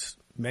pretty much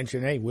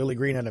mention, hey, Willie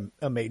Green had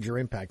a major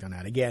impact on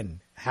that.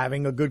 Again,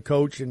 having a good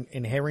coach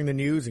and hearing the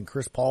news and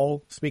Chris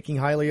Paul speaking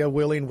highly of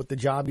Willie and what the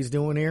job he's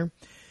doing here,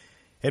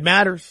 it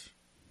matters.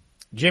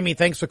 Jimmy,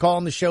 thanks for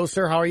calling the show,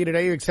 sir. How are you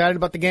today? You excited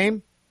about the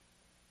game?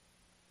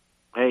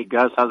 Hey,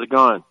 Gus, how's it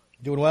going?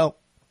 Doing well.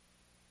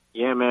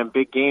 Yeah, man,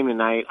 big game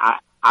tonight.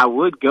 I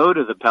would go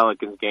to the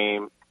Pelicans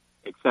game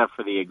except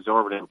for the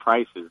exorbitant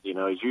prices.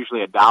 It's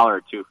usually $1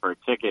 or $2 for a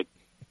ticket.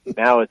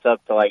 Now it's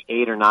up to like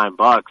 $8 or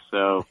 $9,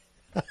 so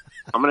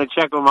I'm going to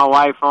check with my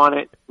wife on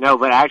it. No,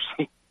 but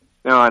actually,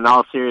 in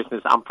all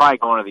seriousness, I'm probably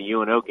going to the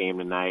UNO game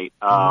tonight.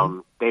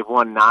 They've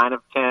won 9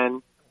 of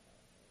 10.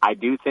 I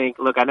do think,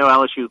 look, I know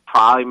LSU would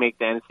probably make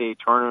the NCAA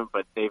tournament,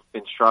 but they've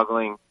been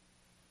struggling.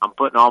 I'm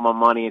putting all my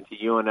money into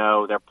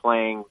UNO. They're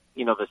playing,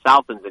 the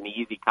Southland's an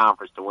easy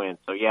conference to win.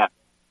 So, yeah,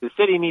 the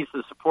city needs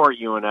to support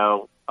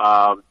UNO.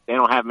 They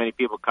don't have many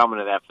people coming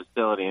to that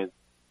facility. And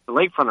the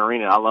Lakefront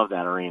Arena, I love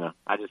that arena.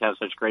 I just have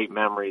such great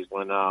memories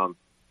when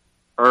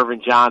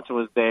Irvin Johnson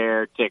was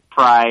there, Dick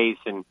Price,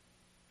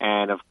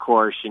 and of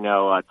course,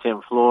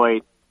 Tim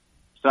Floyd.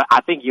 So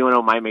I think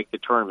UNO might make the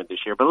tournament this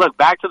year. But look,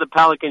 back to the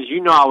Pelicans.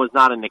 I was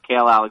not a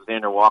Nickeil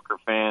Alexander-Walker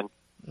fan.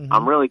 Mm-hmm.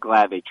 I'm really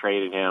glad they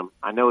traded him.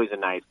 I know he's a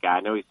nice guy. I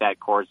know he sat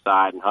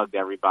courtside and hugged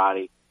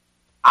everybody.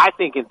 I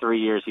think in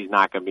 3 years he's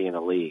not going to be in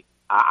the league.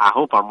 I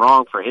hope I'm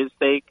wrong for his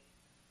sake,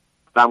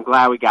 but I'm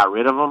glad we got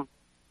rid of him.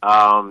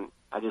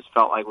 I just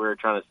felt like we were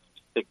trying to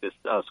stick this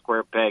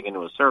square peg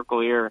into a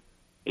circle here.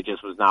 It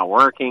just was not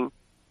working.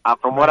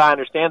 From what I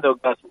understand, though,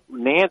 Gus,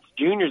 Nance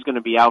Jr. is going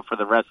to be out for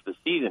the rest of the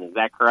season. Is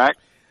that correct?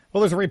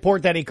 Well, there's a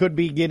report that he could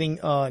be getting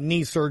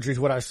knee surgery is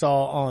what I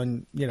saw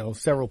on,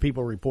 several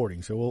people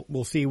reporting. So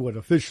we'll see what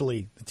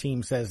officially the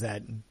team says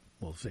that, and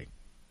we'll see.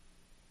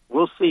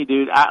 We'll see,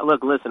 dude.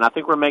 Listen, I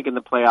think we're making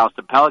the playoffs.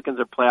 The Pelicans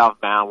are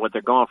playoff bound. What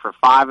they're going for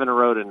 5 in a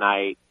row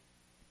tonight,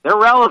 they're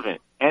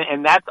relevant.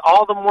 And that's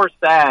all the more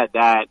sad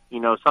that,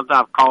 something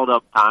I've called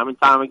up time and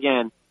time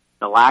again,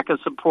 the lack of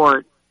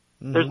support.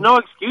 Mm-hmm. There's no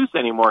excuse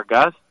anymore,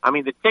 Gus. I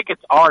mean, the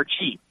tickets are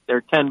cheap.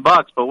 They're $10,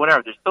 but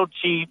whatever. They're still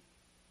cheap.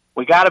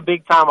 We got a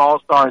big-time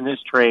all-star in this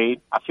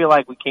trade. I feel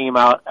like we came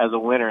out as a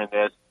winner in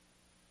this.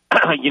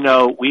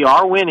 We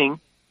are winning.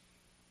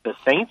 The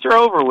Saints are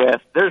over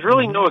with. There's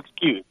really no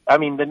excuse. I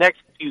mean, the next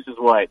excuse is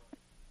what?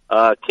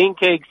 King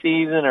Cake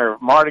season or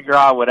Mardi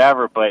Gras,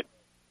 whatever, but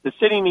the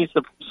city needs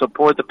to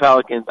support the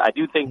Pelicans. I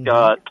do think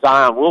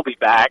Zion will be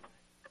back.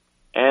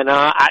 And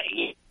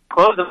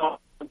closing on,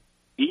 do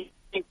you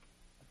think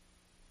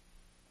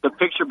the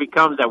picture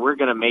becomes that we're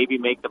going to maybe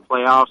make the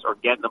playoffs or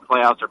get in the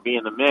playoffs or be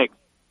in the mix?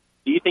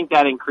 Do you think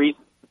that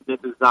increases if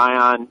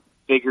Zion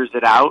figures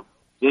it out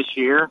this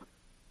year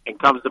and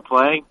comes to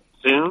play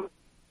soon?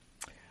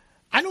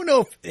 I don't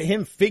know if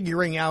him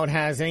figuring out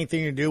has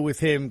anything to do with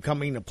him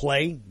coming to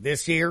play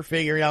this year.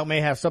 Figuring out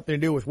may have something to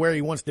do with where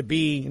he wants to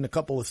be in a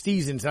couple of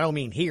seasons. I don't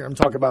mean here. I'm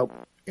talking about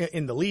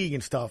in the league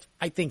and stuff.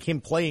 I think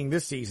him playing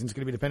this season is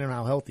going to be dependent on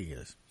how healthy he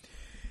is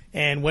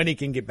and when he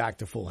can get back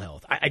to full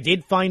health. I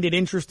did find it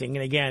interesting.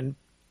 And again,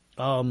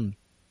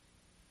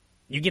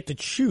 you get to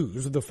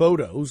choose the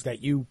photos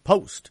that you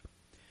post.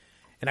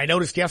 And I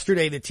noticed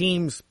yesterday the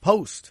team's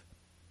post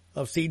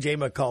of C.J.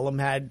 McCollum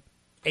had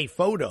a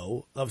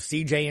photo of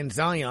C.J. and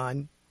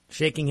Zion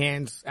shaking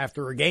hands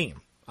after a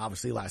game,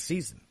 obviously last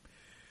season.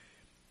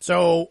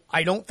 So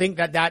I don't think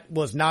that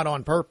was not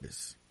on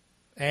purpose.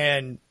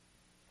 And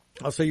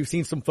also you've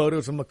seen some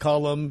photos of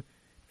McCollum,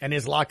 and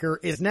his locker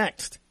is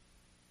next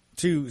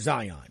to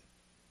Zion.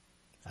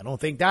 I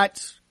don't think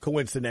that's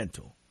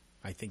coincidental.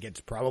 I think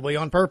it's probably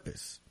on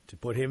purpose to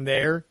put him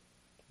there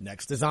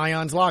next to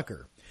Zion's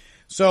locker.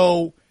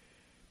 So,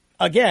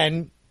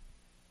 again,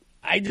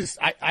 I'm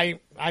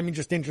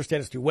just interested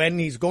as to when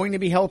he's going to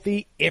be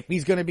healthy, if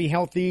he's going to be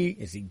healthy.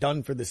 Is he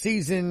done for the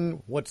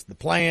season? What's the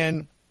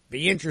plan?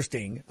 Be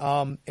interesting.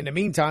 In the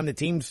meantime, the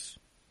team's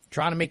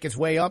trying to make its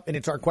way up, and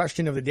it's our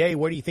question of the day.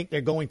 Where do you think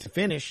they're going to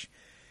finish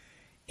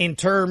in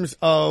terms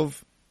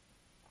of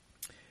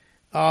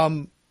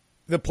the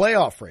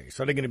playoff race?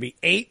 Are they going to be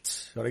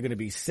 8? Are they going to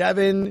be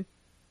 7?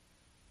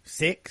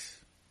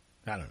 6,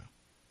 I don't know,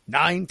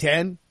 9,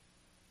 10.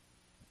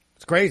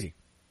 It's crazy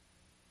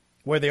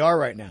where they are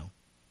right now.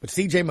 But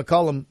C.J.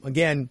 McCollum,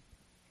 again,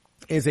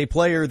 is a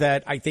player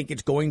that I think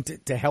it's going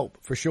to help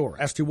for sure.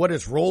 As to what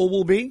his role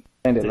will be.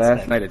 Ended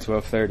last night at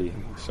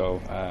 12:30,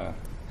 so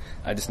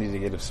I just need to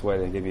get a sweat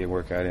and get me a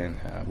workout in.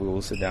 We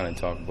will sit down and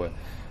talk, but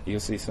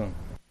you'll see soon.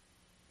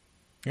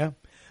 Yeah.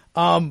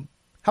 How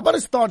about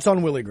his thoughts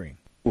on Willie Green?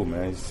 Cool,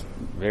 man. He's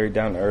very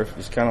down to earth.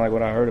 It's kind of like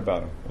what I heard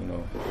about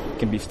him.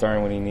 Can be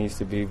stern when he needs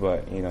to be,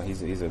 but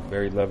he's a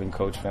very loving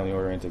coach, family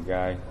oriented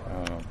guy,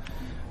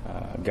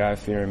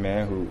 God-fearing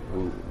man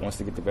who wants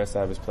to get the best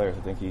out of his players.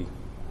 I think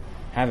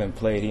having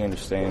played, he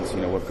understands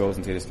what goes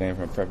into this game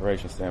from a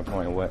preparation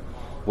standpoint and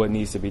what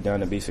needs to be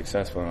done to be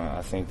successful. And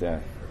I think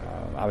that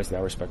obviously I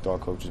respect all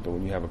coaches, but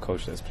when you have a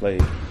coach that's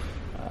played,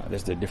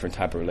 there's a different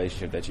type of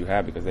relationship that you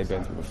have because they've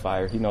been through the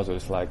fire. He knows what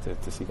it's like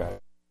to see guys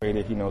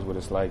traded. He knows what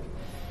it's like.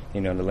 To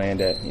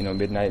land at,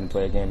 midnight and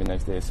play a game the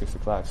next day at 6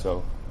 o'clock.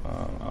 So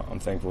I'm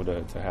thankful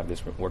to have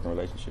this working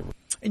relationship.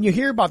 And you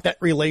hear about that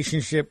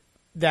relationship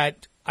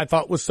that I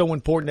thought was so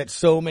important that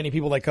so many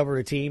people that cover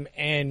a team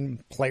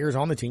and players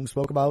on the team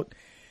spoke about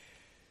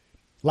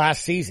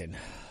last season.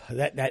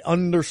 That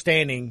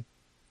understanding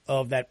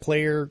of that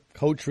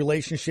player-coach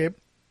relationship,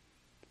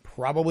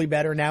 probably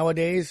better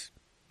nowadays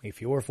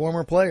if you were a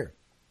former player.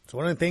 It's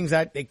one of the things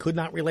that they could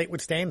not relate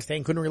with Stan.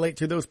 Stan couldn't relate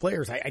to those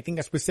players. I think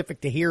that's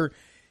specific to hear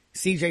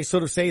CJ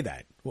sort of say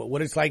that,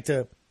 what it's like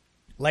to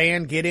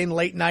land, get in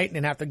late night, and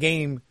then have to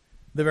game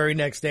the very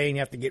next day and you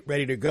have to get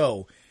ready to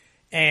go.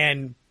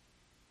 And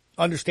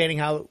understanding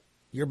how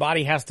your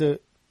body has to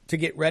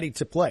get ready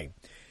to play.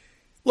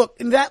 Look,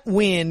 in that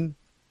win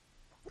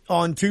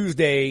on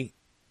Tuesday,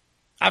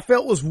 I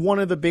felt was one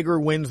of the bigger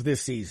wins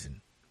this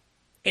season.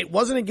 It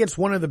wasn't against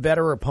one of the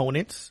better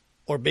opponents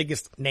or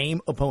biggest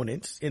name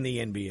opponents in the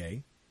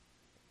NBA.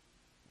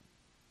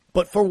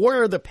 But for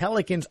where the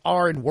Pelicans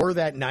are and were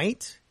that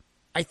night,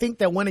 I think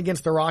that win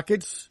against the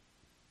Rockets,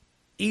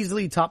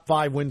 easily top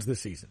 5 wins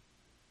this season.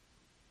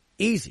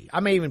 Easy.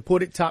 I may even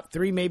put it top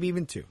 3, maybe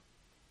even 2.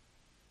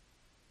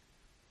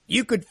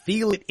 You could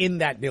feel it in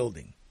that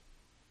building.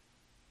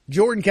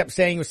 Jordan kept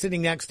saying, he was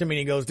sitting next to me, and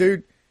he goes,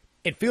 dude,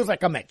 it feels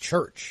like I'm at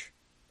church.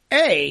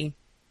 That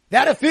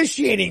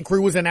officiating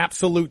crew was an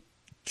absolute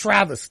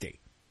travesty.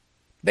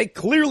 They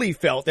clearly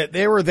felt that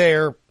they were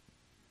there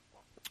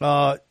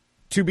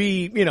to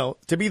be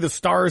the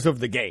stars of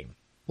the game.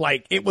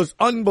 Like, it was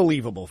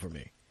unbelievable for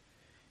me.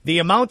 The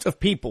amount of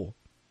people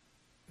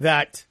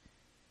that,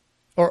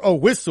 or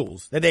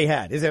whistles that they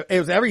had. It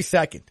was every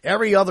second.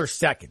 Every other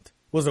second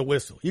was a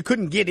whistle. You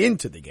couldn't get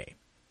into the game.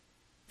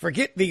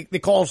 Forget the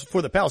calls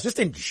for the Pels, just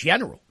in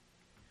general.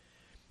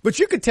 But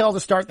you could tell to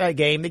start that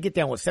game, they get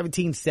down,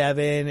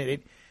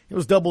 17-7. It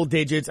was double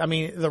digits. I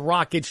mean, the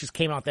Rockets just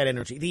came out that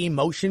energy. The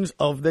emotions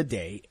of the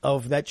day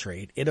of that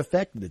trade, it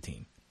affected the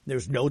team.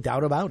 There's no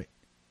doubt about it.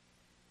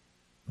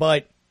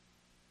 But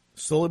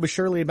slowly but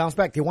surely it bounced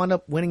back. They wound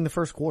up winning the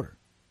first quarter.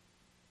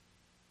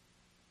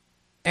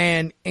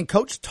 And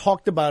Coach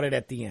talked about it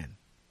at the end.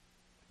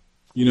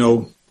 You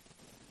know,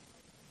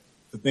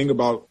 the thing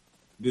about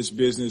this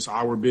business,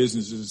 our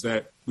business, is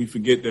that we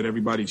forget that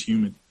everybody's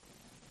human.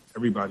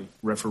 Everybody,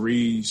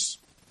 referees,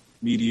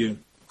 media,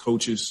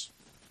 coaches,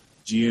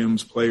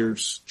 GMs,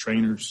 players,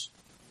 trainers,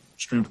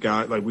 strength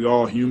guys, like we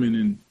all human,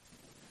 and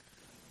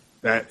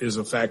that is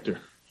a factor.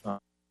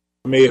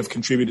 May have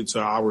contributed to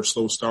our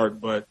slow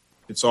start, but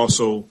it's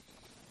also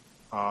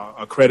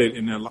a credit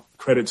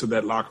to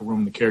that locker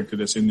room, the character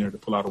that's in there to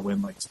pull out a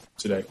win like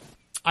today.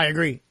 I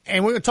agree.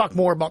 And we're going to talk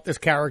more about this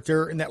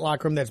character in that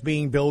locker room that's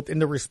being built and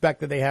the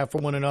respect that they have for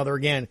one another.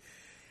 Again,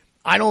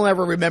 I don't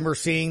ever remember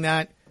seeing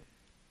that.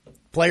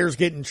 Players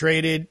getting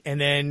traded and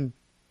then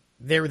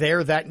they're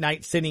there that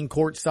night sitting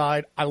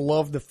courtside. I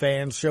love the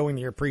fans showing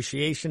their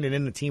appreciation and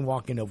then the team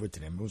walking over to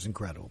them. It was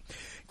incredible.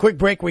 Quick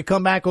break. We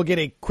come back. We'll get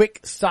a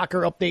quick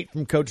soccer update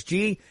from Coach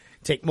G.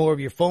 Take more of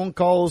your phone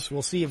calls.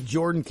 We'll see if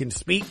Jordan can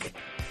speak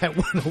at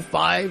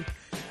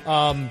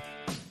 1:05.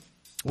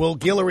 Will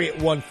Guillory at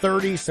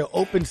 1:30. So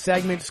open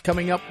segments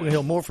coming up. We'll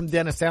hear more from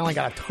Dennis Allen.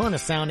 Got a ton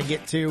of sound to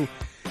get to.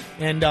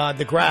 And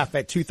the Graph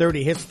at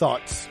 2:30. His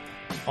thoughts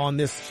on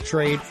this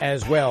trade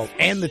as well.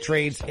 And the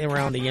trades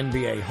around the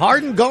NBA.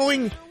 Harden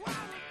going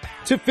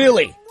to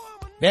Philly.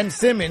 Ben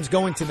Simmons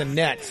going to the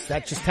Nets.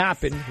 That just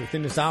happened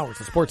within this hour. It's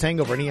the Sports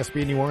Hangover on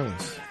ESPN New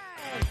Orleans.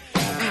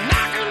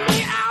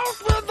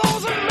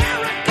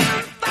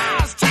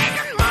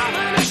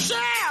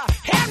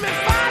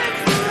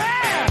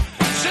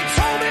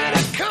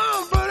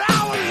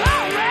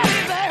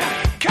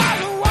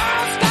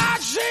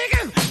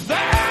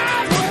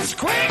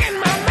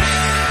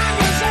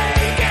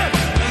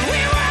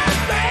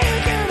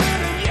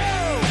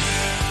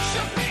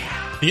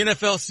 The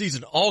NFL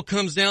season all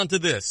comes down to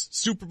this.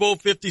 Super Bowl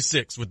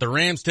 56 with the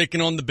Rams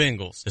taking on the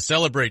Bengals. To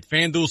celebrate,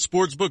 FanDuel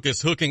Sportsbook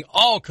is hooking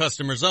all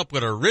customers up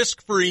with a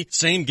risk-free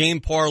same-game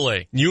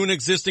parlay. New and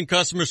existing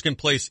customers can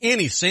place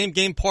any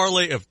same-game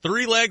parlay of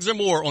 3 legs or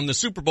more on the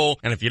Super Bowl,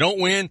 and if you don't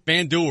win,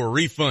 FanDuel will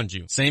refund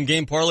you.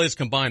 Same-game parlays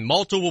combine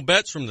multiple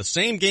bets from the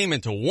same game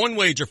into one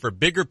wager for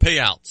bigger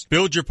payouts.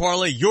 Build your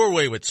parlay your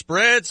way with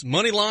spreads,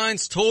 money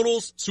lines,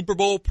 totals, Super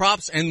Bowl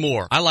props, and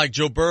more. I like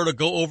Joe Burrow to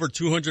go over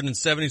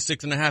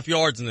 276.5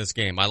 yards in this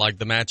game. I like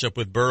the matchup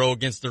with Burrow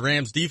against the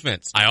Rams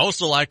defense. I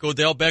also like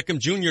Odell Beckham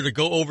Jr. to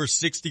go over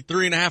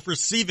 63.5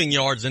 receiving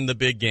yards in the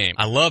big game.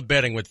 I love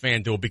betting with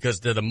FanDuel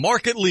because they're the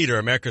market leader,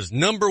 America's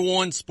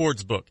 #1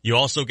 sports book. You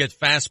also get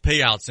fast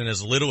payouts in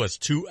as little as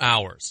 2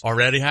 hours.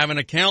 Already have an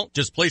account?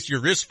 Just place your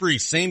risk-free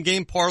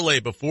same-game parlay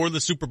before the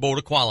Super Bowl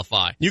to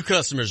qualify. New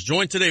customers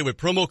join today with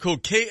promo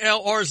code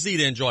KLRZ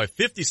to enjoy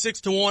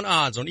 56-1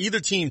 odds on either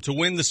team to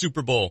win the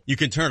Super Bowl. You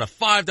can turn a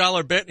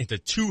 $5 bet into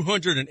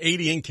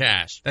 $280 in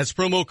cash. That's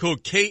promo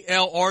code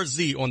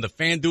KLRZ on the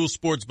FanDuel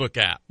Sportsbook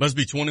app. Must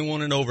be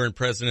 21 and over and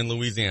present in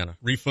Louisiana.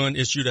 Refund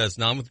issued as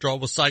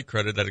non-withdrawable site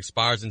credit that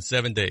expires in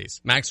 7 days.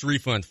 Max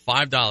refund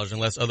 $5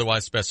 unless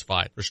otherwise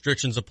specified.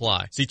 Restrictions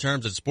apply. See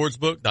terms at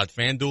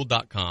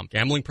sportsbook.fanduel.com.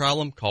 Gambling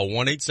problem? Call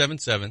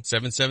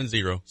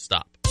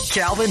 1-877-770-STOP.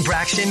 Calvin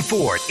Braxton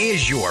Ford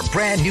is your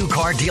brand new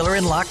car dealer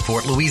in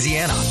Lockport,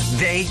 Louisiana.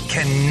 They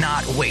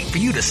cannot wait for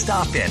you to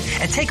stop in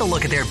and take a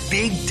look at their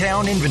big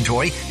town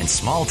inventory and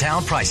small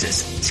town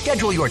prices.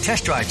 Schedule your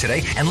test drive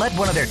today and let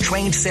one of their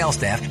trained sales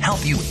staff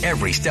help you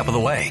every step of the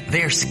way.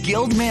 Their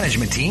skilled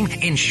management team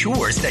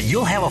ensures that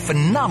you'll have a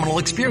phenomenal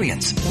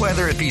experience,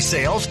 whether it be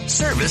sales,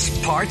 service,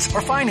 parts, or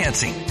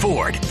financing.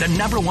 Ford, the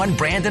 #1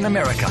 brand in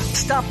America.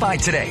 Stop by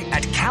today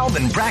at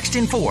Calvin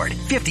Braxton Ford,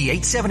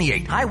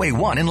 5878 Highway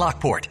 1 in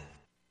Lockport.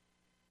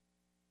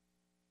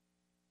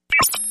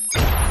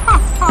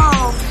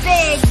 Oh,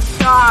 big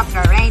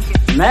talker, ain't you?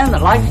 Man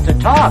that likes to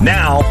talk.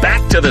 Now,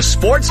 back to the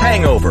Sports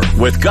Hangover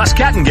with Gus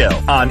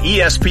Kattengill on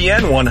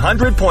ESPN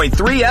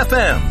 100.3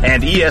 FM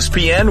and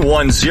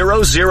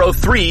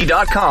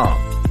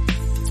ESPN1003.com.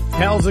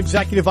 Pels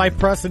Executive Vice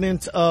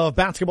President of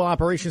Basketball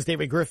Operations,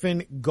 David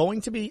Griffin,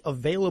 going to be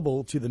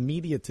available to the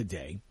media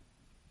today,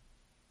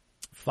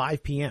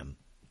 5 p.m.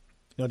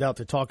 No doubt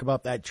to talk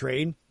about that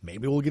trade.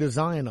 Maybe we'll get a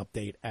Zion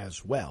update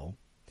as well.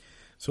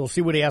 So we'll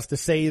see what he has to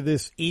say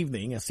this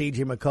evening as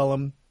C.J.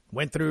 McCollum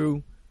went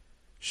through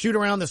shoot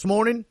around this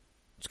morning.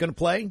 He's going to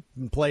play.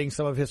 Been playing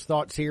some of his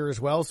thoughts here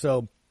as well.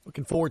 So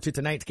looking forward to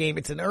tonight's game.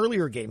 It's an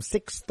earlier game,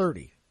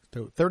 6:30.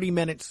 So 30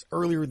 minutes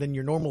earlier than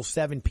your normal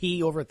 7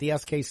 p over at the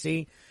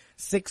SKC.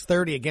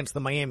 6:30 against the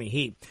Miami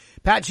Heat.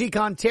 Pat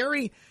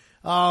Giconterri,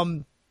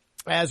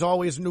 as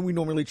always, we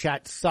normally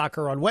chat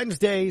soccer on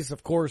Wednesdays.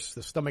 Of course,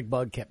 the stomach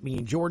bug kept me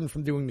and Jordan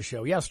from doing the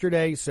show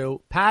yesterday.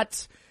 So,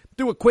 Pat,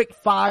 do a quick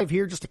 5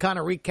 here just to kind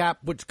of recap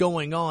what's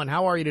going on.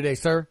 How are you today,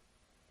 sir?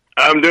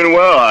 I'm doing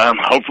well.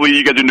 Hopefully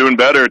you guys are doing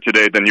better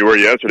today than you were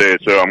yesterday,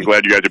 so I'm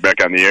glad you guys are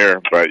back on the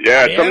air. But,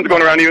 yeah, something's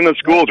going around even in the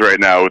schools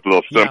right now with a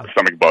little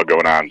stomach bug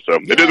going on. So,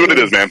 it is what it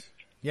is, man.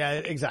 Yeah,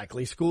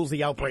 exactly. School's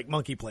the outbreak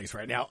monkey place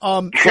right now.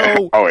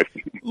 So,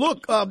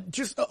 look,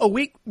 just a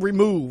week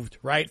removed,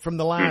 right, from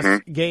the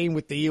last game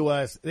with the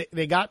U.S.,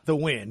 they got the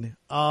win.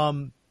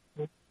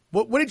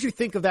 What did you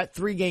think of that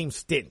 3-game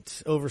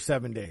stint over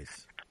 7 days?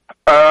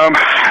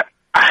 Kind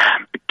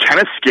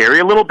of scary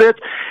a little bit.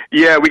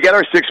 Yeah, we got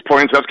our 6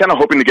 points. I was kind of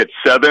hoping to get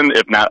 7,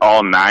 if not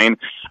all 9,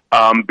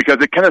 because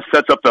it kind of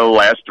sets up the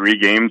last 3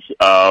 games.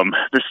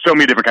 There's so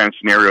many different kinds of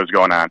scenarios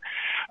going on.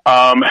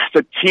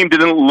 The team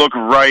didn't look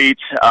right.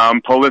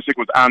 Pulisic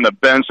was on the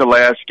bench the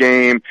last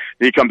game.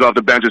 He comes off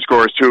the bench and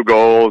scores 2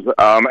 goals.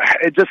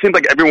 It just seems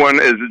like everyone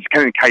is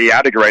kind of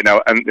chaotic right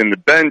now in the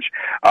bench,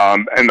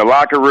 in the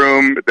locker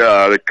room.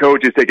 The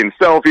coach is taking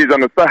selfies on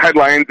the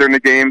sidelines during the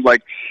game.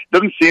 Like, it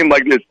doesn't seem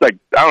like it's like,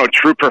 I don't know,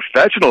 true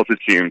professionals, it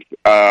seems.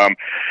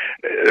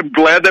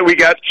 Glad that we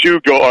got 2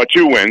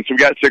 wins. We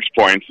got 6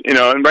 points, and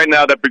right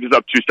now that brings us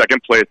up to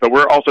second place, but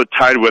we're also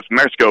tied with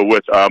Mexico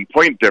with,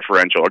 point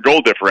differential, or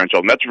goal differential.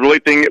 And that's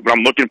really what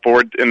I'm looking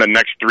forward in the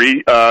next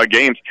 3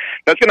 games.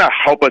 That's going to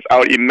help us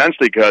out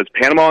immensely because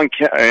Panama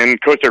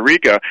and Costa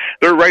Rica,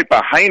 they're right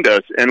behind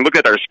us. And look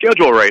at our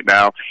schedule right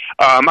now.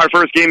 Our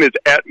first game is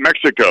at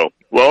Mexico.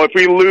 Well, if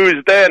we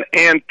lose that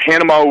and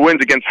Panama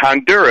wins against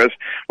Honduras,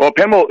 well,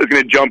 Panama is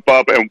going to jump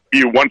up and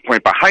be 1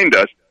 point behind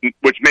us,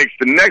 which makes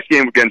the next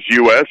game against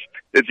U.S.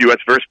 it's U.S.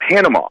 versus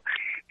Panama.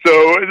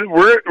 So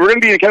we're going to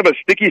be in kind of a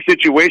sticky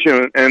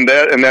situation, and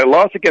that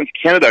loss against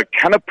Canada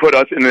kind of put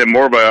us in a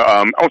more of a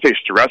I won't say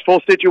stressful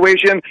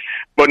situation,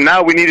 but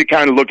now we need to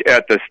kind of look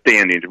at the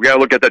standings. We got to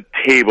look at the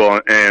table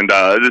and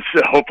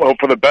hope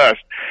for the best.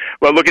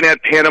 Well, looking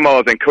at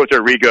Panama's and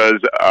Costa Rica's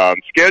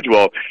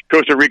schedule,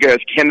 Costa Rica has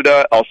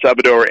Canada, El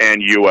Salvador,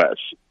 and U.S.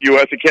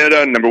 U.S. and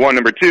Canada, number 1,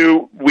 number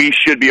 2. We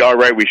should be all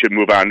right. We should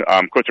move on.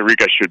 Costa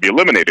Rica should be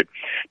eliminated.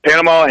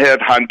 Panama have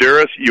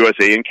Honduras,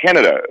 USA, and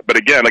Canada. But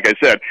again, like I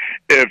said,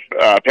 if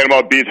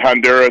Panama beats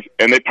Honduras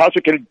and they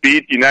possibly can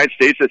beat the United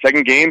States the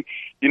second game,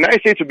 the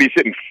United States would be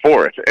sitting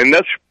 4th, and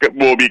this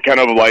will be kind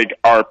of like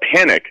our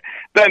panic.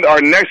 Then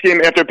our next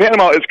game after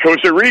Panama is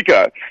Costa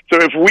Rica. So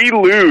if we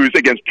lose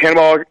against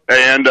Panama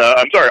and,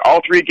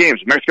 all 3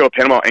 games, Mexico,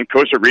 Panama, and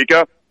Costa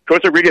Rica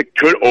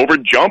could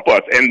overjump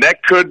us, and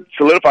that could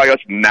solidify us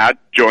not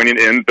joining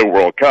in the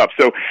World Cup.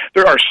 So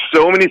there are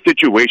so many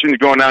situations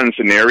going on in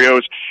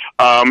scenarios.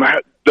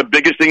 The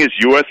biggest thing is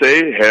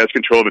USA has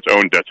control of its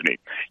own destiny.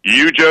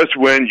 You just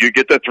win, you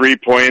get the 3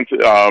 points.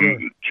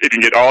 If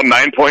you get all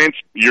 9 points,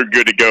 you're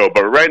good to go.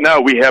 But right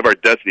now we have our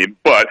destiny.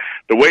 But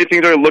the way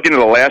things are looking in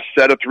the last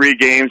set of 3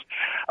 games,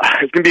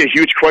 it's going to be a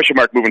huge question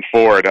mark moving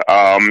forward.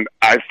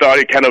 I thought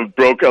it kind of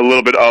broke a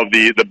little bit of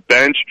the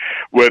bench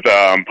with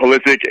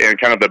Pulisic and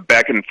kind of the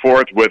back and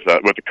forth with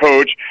the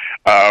coach.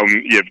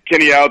 You have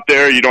Kenny out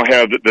there. You don't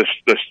have the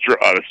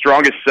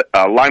strongest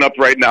lineup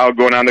right now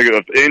going on there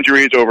with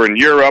injuries over in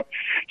Europe.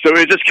 So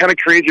it's just kind of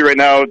crazy right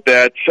now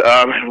that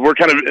we're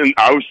kind of,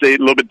 I would say, a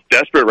little bit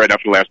desperate right now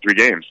for the last 3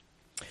 games.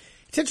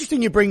 It's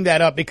interesting you bring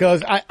that up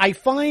because I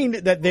find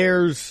that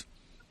there's,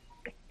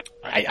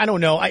 I don't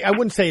know, I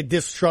wouldn't say a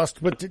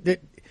distrust, but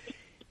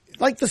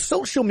like the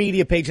social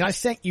media page, and I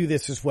sent you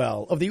this as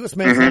well, of the U.S.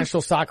 men's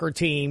national soccer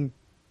team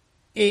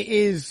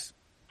is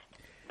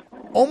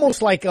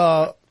almost like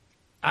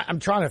I'm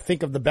trying to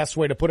think of the best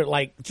way to put it,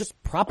 like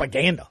just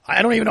propaganda.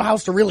 I don't even know how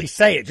else to really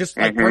say it. Just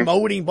like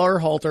promoting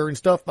Berhalter and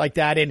stuff like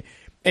that.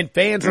 And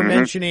fans are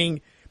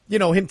mentioning,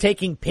 him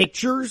taking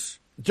pictures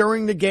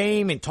during the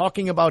game and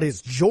talking about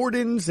his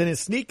Jordans and his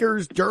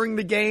sneakers during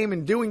the game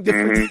and doing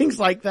different things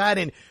like that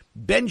and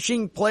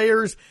benching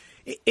players.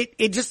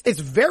 It's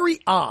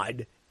very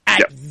odd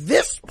at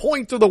this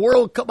point of the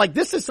World Cup. Like,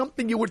 this is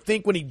something you would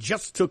think when he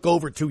just took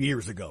over 2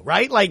 years ago,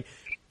 right? Like,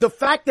 the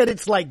fact that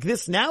it's like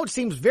this now, it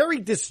seems very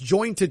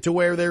disjointed to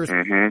where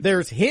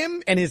there's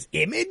him and his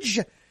image,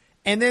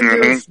 and then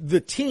there's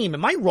the team.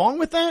 Am I wrong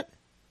with that?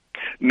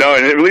 No,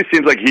 and it really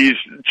seems like he's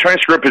trying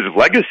to screw up his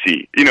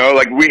legacy.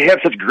 Like we have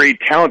such great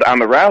talent on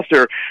the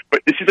roster,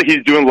 but it seems like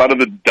he's doing a lot of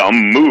the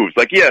dumb moves.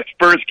 Like, yes,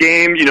 first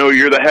game,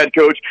 you're the head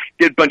coach,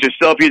 get a bunch of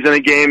selfies in a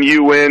game,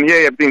 you win,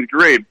 yeah, everything's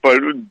great.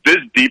 But this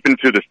deep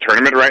into this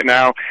tournament right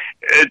now,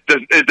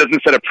 it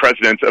doesn't set a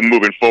precedent of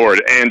moving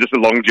forward, and just the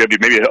longevity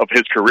maybe of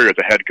his career as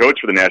a head coach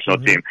for the national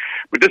team.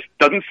 But this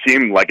doesn't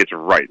seem like it's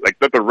right. Like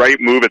that's the right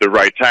move at the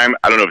right time.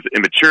 I don't know if it's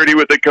immaturity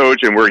with the coach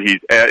and where he's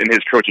at in his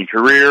coaching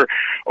career,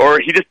 or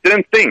he just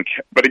didn't think.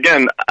 But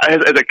again, as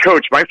a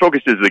coach, my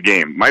focus is the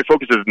game. My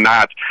focus is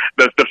not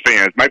the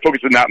fans. My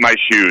focus is not my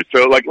shoes.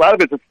 So like a lot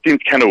of it just seems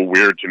kind of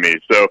weird to me.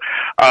 So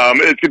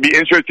it's going to be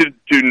interesting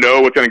to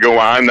know what's going to go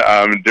on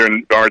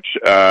during March.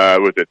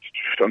 The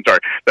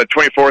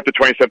 24th, the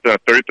 27th, and the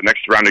 30th, the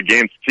next round of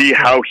games. See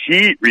how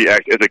he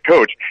reacts as a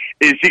coach.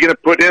 Is he going to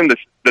put in the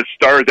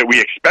stars that we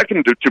expect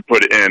him to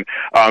put in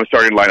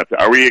starting lineups?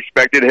 Are we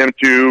expecting him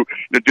to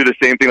do the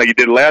same thing like he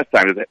did last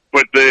time?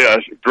 Put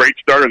the great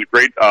starters,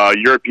 great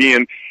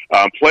European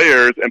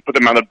players, and put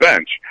them on the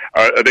bench?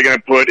 Are they going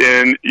to put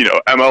in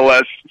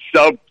MLS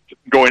subs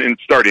going and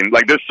starting?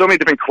 Like there's so many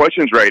different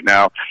questions right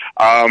now.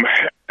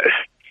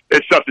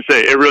 It's tough to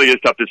say. It really is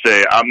tough to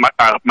say.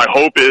 My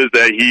hope is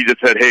that he just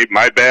said, hey,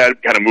 my bad,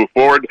 kind of move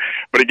forward.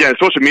 But again,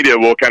 social media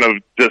will kind of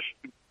just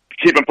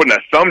keep on putting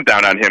that thumb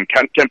down on him,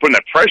 keep putting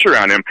that pressure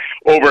on him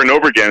over and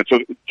over again. So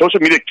social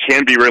media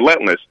can be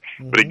relentless.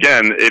 But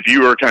again, if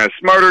you were kind of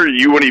smarter,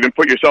 you wouldn't even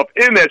put yourself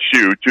in that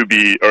shoe to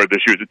be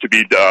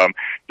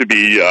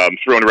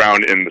thrown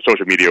around in the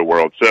social media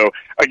world. So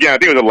again, I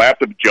think it was a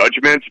lapse of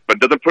judgment, but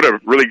doesn't put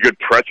a really good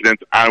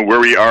precedent on where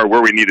we are,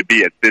 where we need to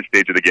be at this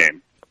stage of the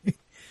game.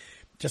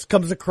 Just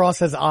comes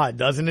across as odd,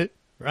 doesn't it?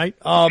 Right?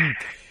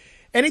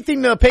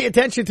 Anything to pay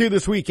attention to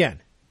this weekend?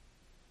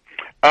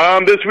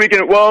 This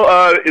weekend,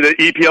 the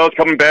EPL is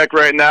coming back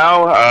right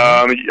now.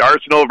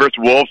 Arsenal versus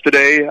Wolves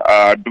today,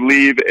 I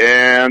believe,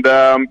 and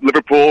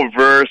Liverpool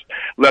versus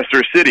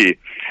Leicester City.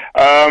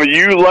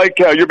 You're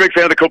a big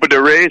fan of the Copa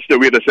del Rey, so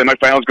we have the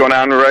semifinals going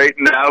on right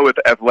now with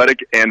Athletic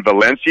and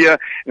Valencia.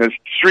 And the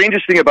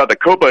strangest thing about the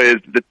Copa is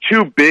the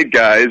two big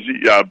guys,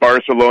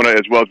 Barcelona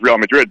as well as Real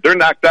Madrid, they're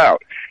knocked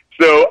out.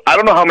 So I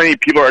don't know how many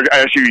people are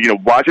actually,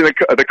 watching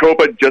the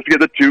Copa just because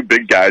the two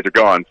big guys are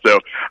gone. So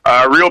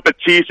Real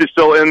Betis is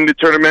still in the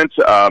tournament.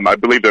 I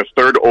believe they're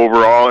third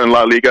overall in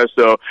La Liga.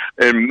 So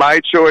in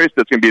my choice,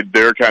 that's going to be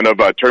their kind of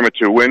tournament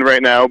to win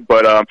right now.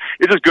 But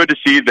it's just good to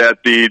see that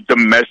the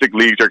domestic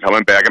leagues are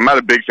coming back. I'm not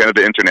a big fan of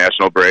the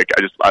international break.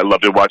 I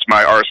love to watch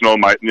my Arsenal,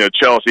 my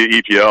Chelsea,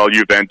 EPL,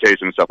 Juventus,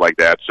 and stuff like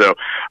that. So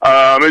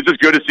it's just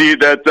good to see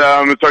that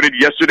it started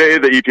yesterday.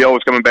 The EPL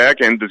was coming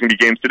back, and there's going to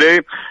be games today,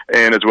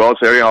 and as well as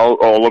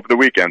all over the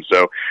weekend.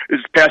 So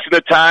it's passing the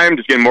time,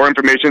 just getting more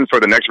information for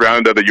the next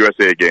round of the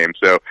USA game.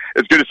 So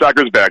it's good that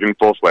soccer's back in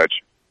full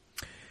fledged.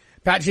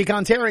 Pat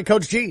Giconterri,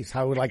 Coach G's,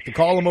 I would like to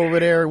call him over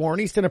there.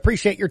 Warren Easton,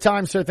 appreciate your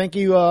time, sir. Thank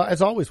you,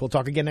 as always. We'll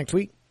talk again next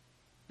week.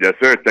 Yes,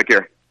 sir. Take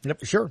care.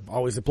 Yep, sure.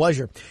 Always a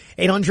pleasure.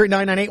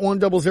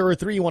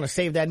 800-998-1003. You want to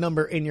save that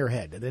number in your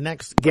head. The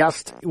next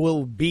guest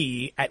will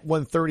be at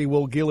 1:30.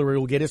 Will Guillory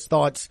will get his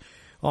thoughts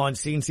on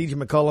seeing CJ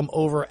McCollum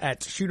over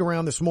at Shoot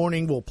Around this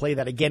morning. We'll play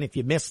that again if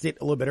you missed it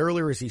a little bit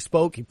earlier as he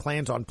spoke. He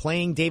plans on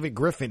playing. David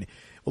Griffin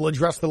will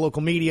address the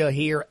local media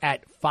here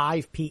at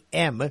 5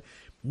 p.m.,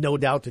 no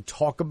doubt to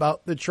talk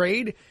about the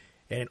trade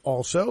and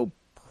also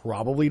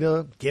probably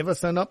to give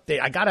us an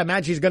update. I got to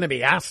imagine he's going to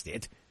be asked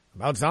it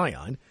about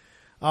Zion.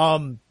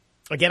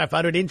 Again, I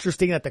found it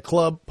interesting that the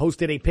club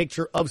posted a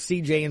picture of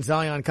CJ and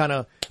Zion kind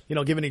of,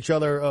 giving each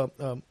other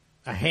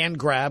a hand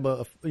grab,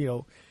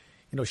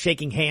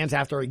 shaking hands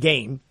after a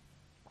game,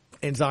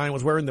 and Zion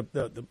was wearing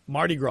the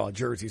Mardi Gras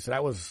jersey, so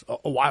that was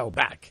a while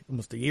back,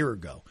 almost a year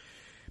ago.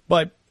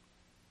 But,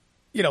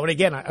 and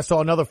again, I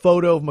saw another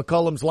photo of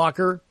McCollum's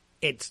locker.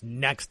 It's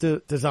next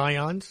to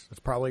Zion's.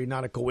 It's probably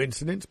not a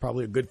coincidence,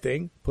 probably a good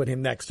thing, put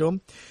him next to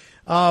him.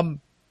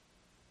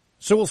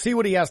 So we'll see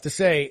what he has to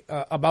say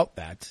about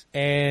that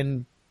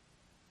and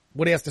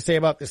what he has to say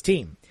about this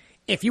team.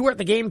 If you were at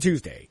the game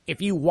Tuesday,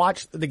 if you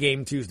watched the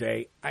game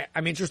Tuesday,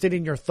 I'm interested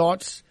in your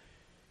thoughts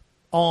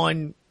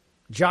on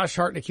Josh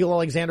Hart and Nickeil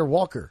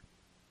Alexander-Walker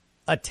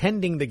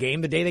attending the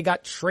game the day they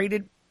got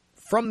traded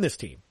from this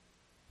team.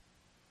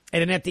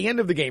 And then at the end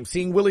of the game,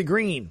 seeing Willie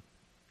Green,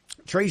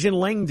 Trajan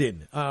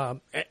Langdon,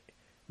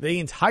 the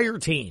entire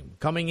team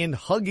coming in,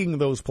 hugging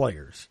those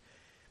players.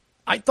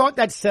 I thought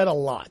that said a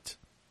lot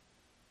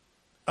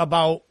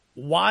about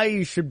why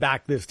you should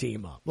back this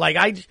team up.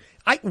 Like,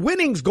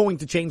 winning's going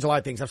to change a lot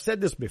of things. I've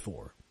said this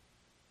before.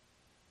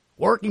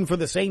 Working for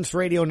the Saints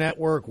radio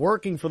network,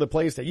 working for the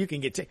place that you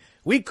can get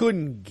we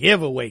couldn't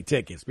give away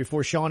tickets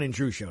before Sean and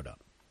Drew showed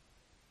up.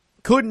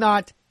 Could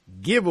not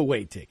give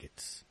away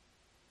tickets.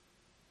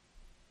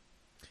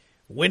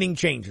 Winning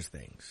changes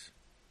things.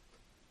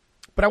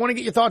 But I want to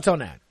get your thoughts on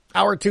that.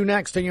 Hour 2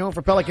 next, and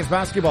for Pelicans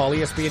basketball,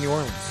 ESPN New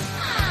Orleans.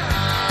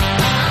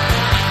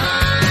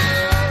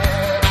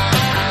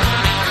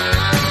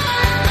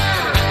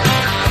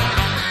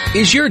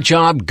 Is your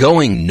job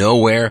going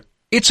nowhere?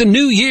 It's a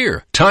new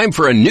year. Time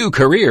for a new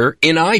career in IT.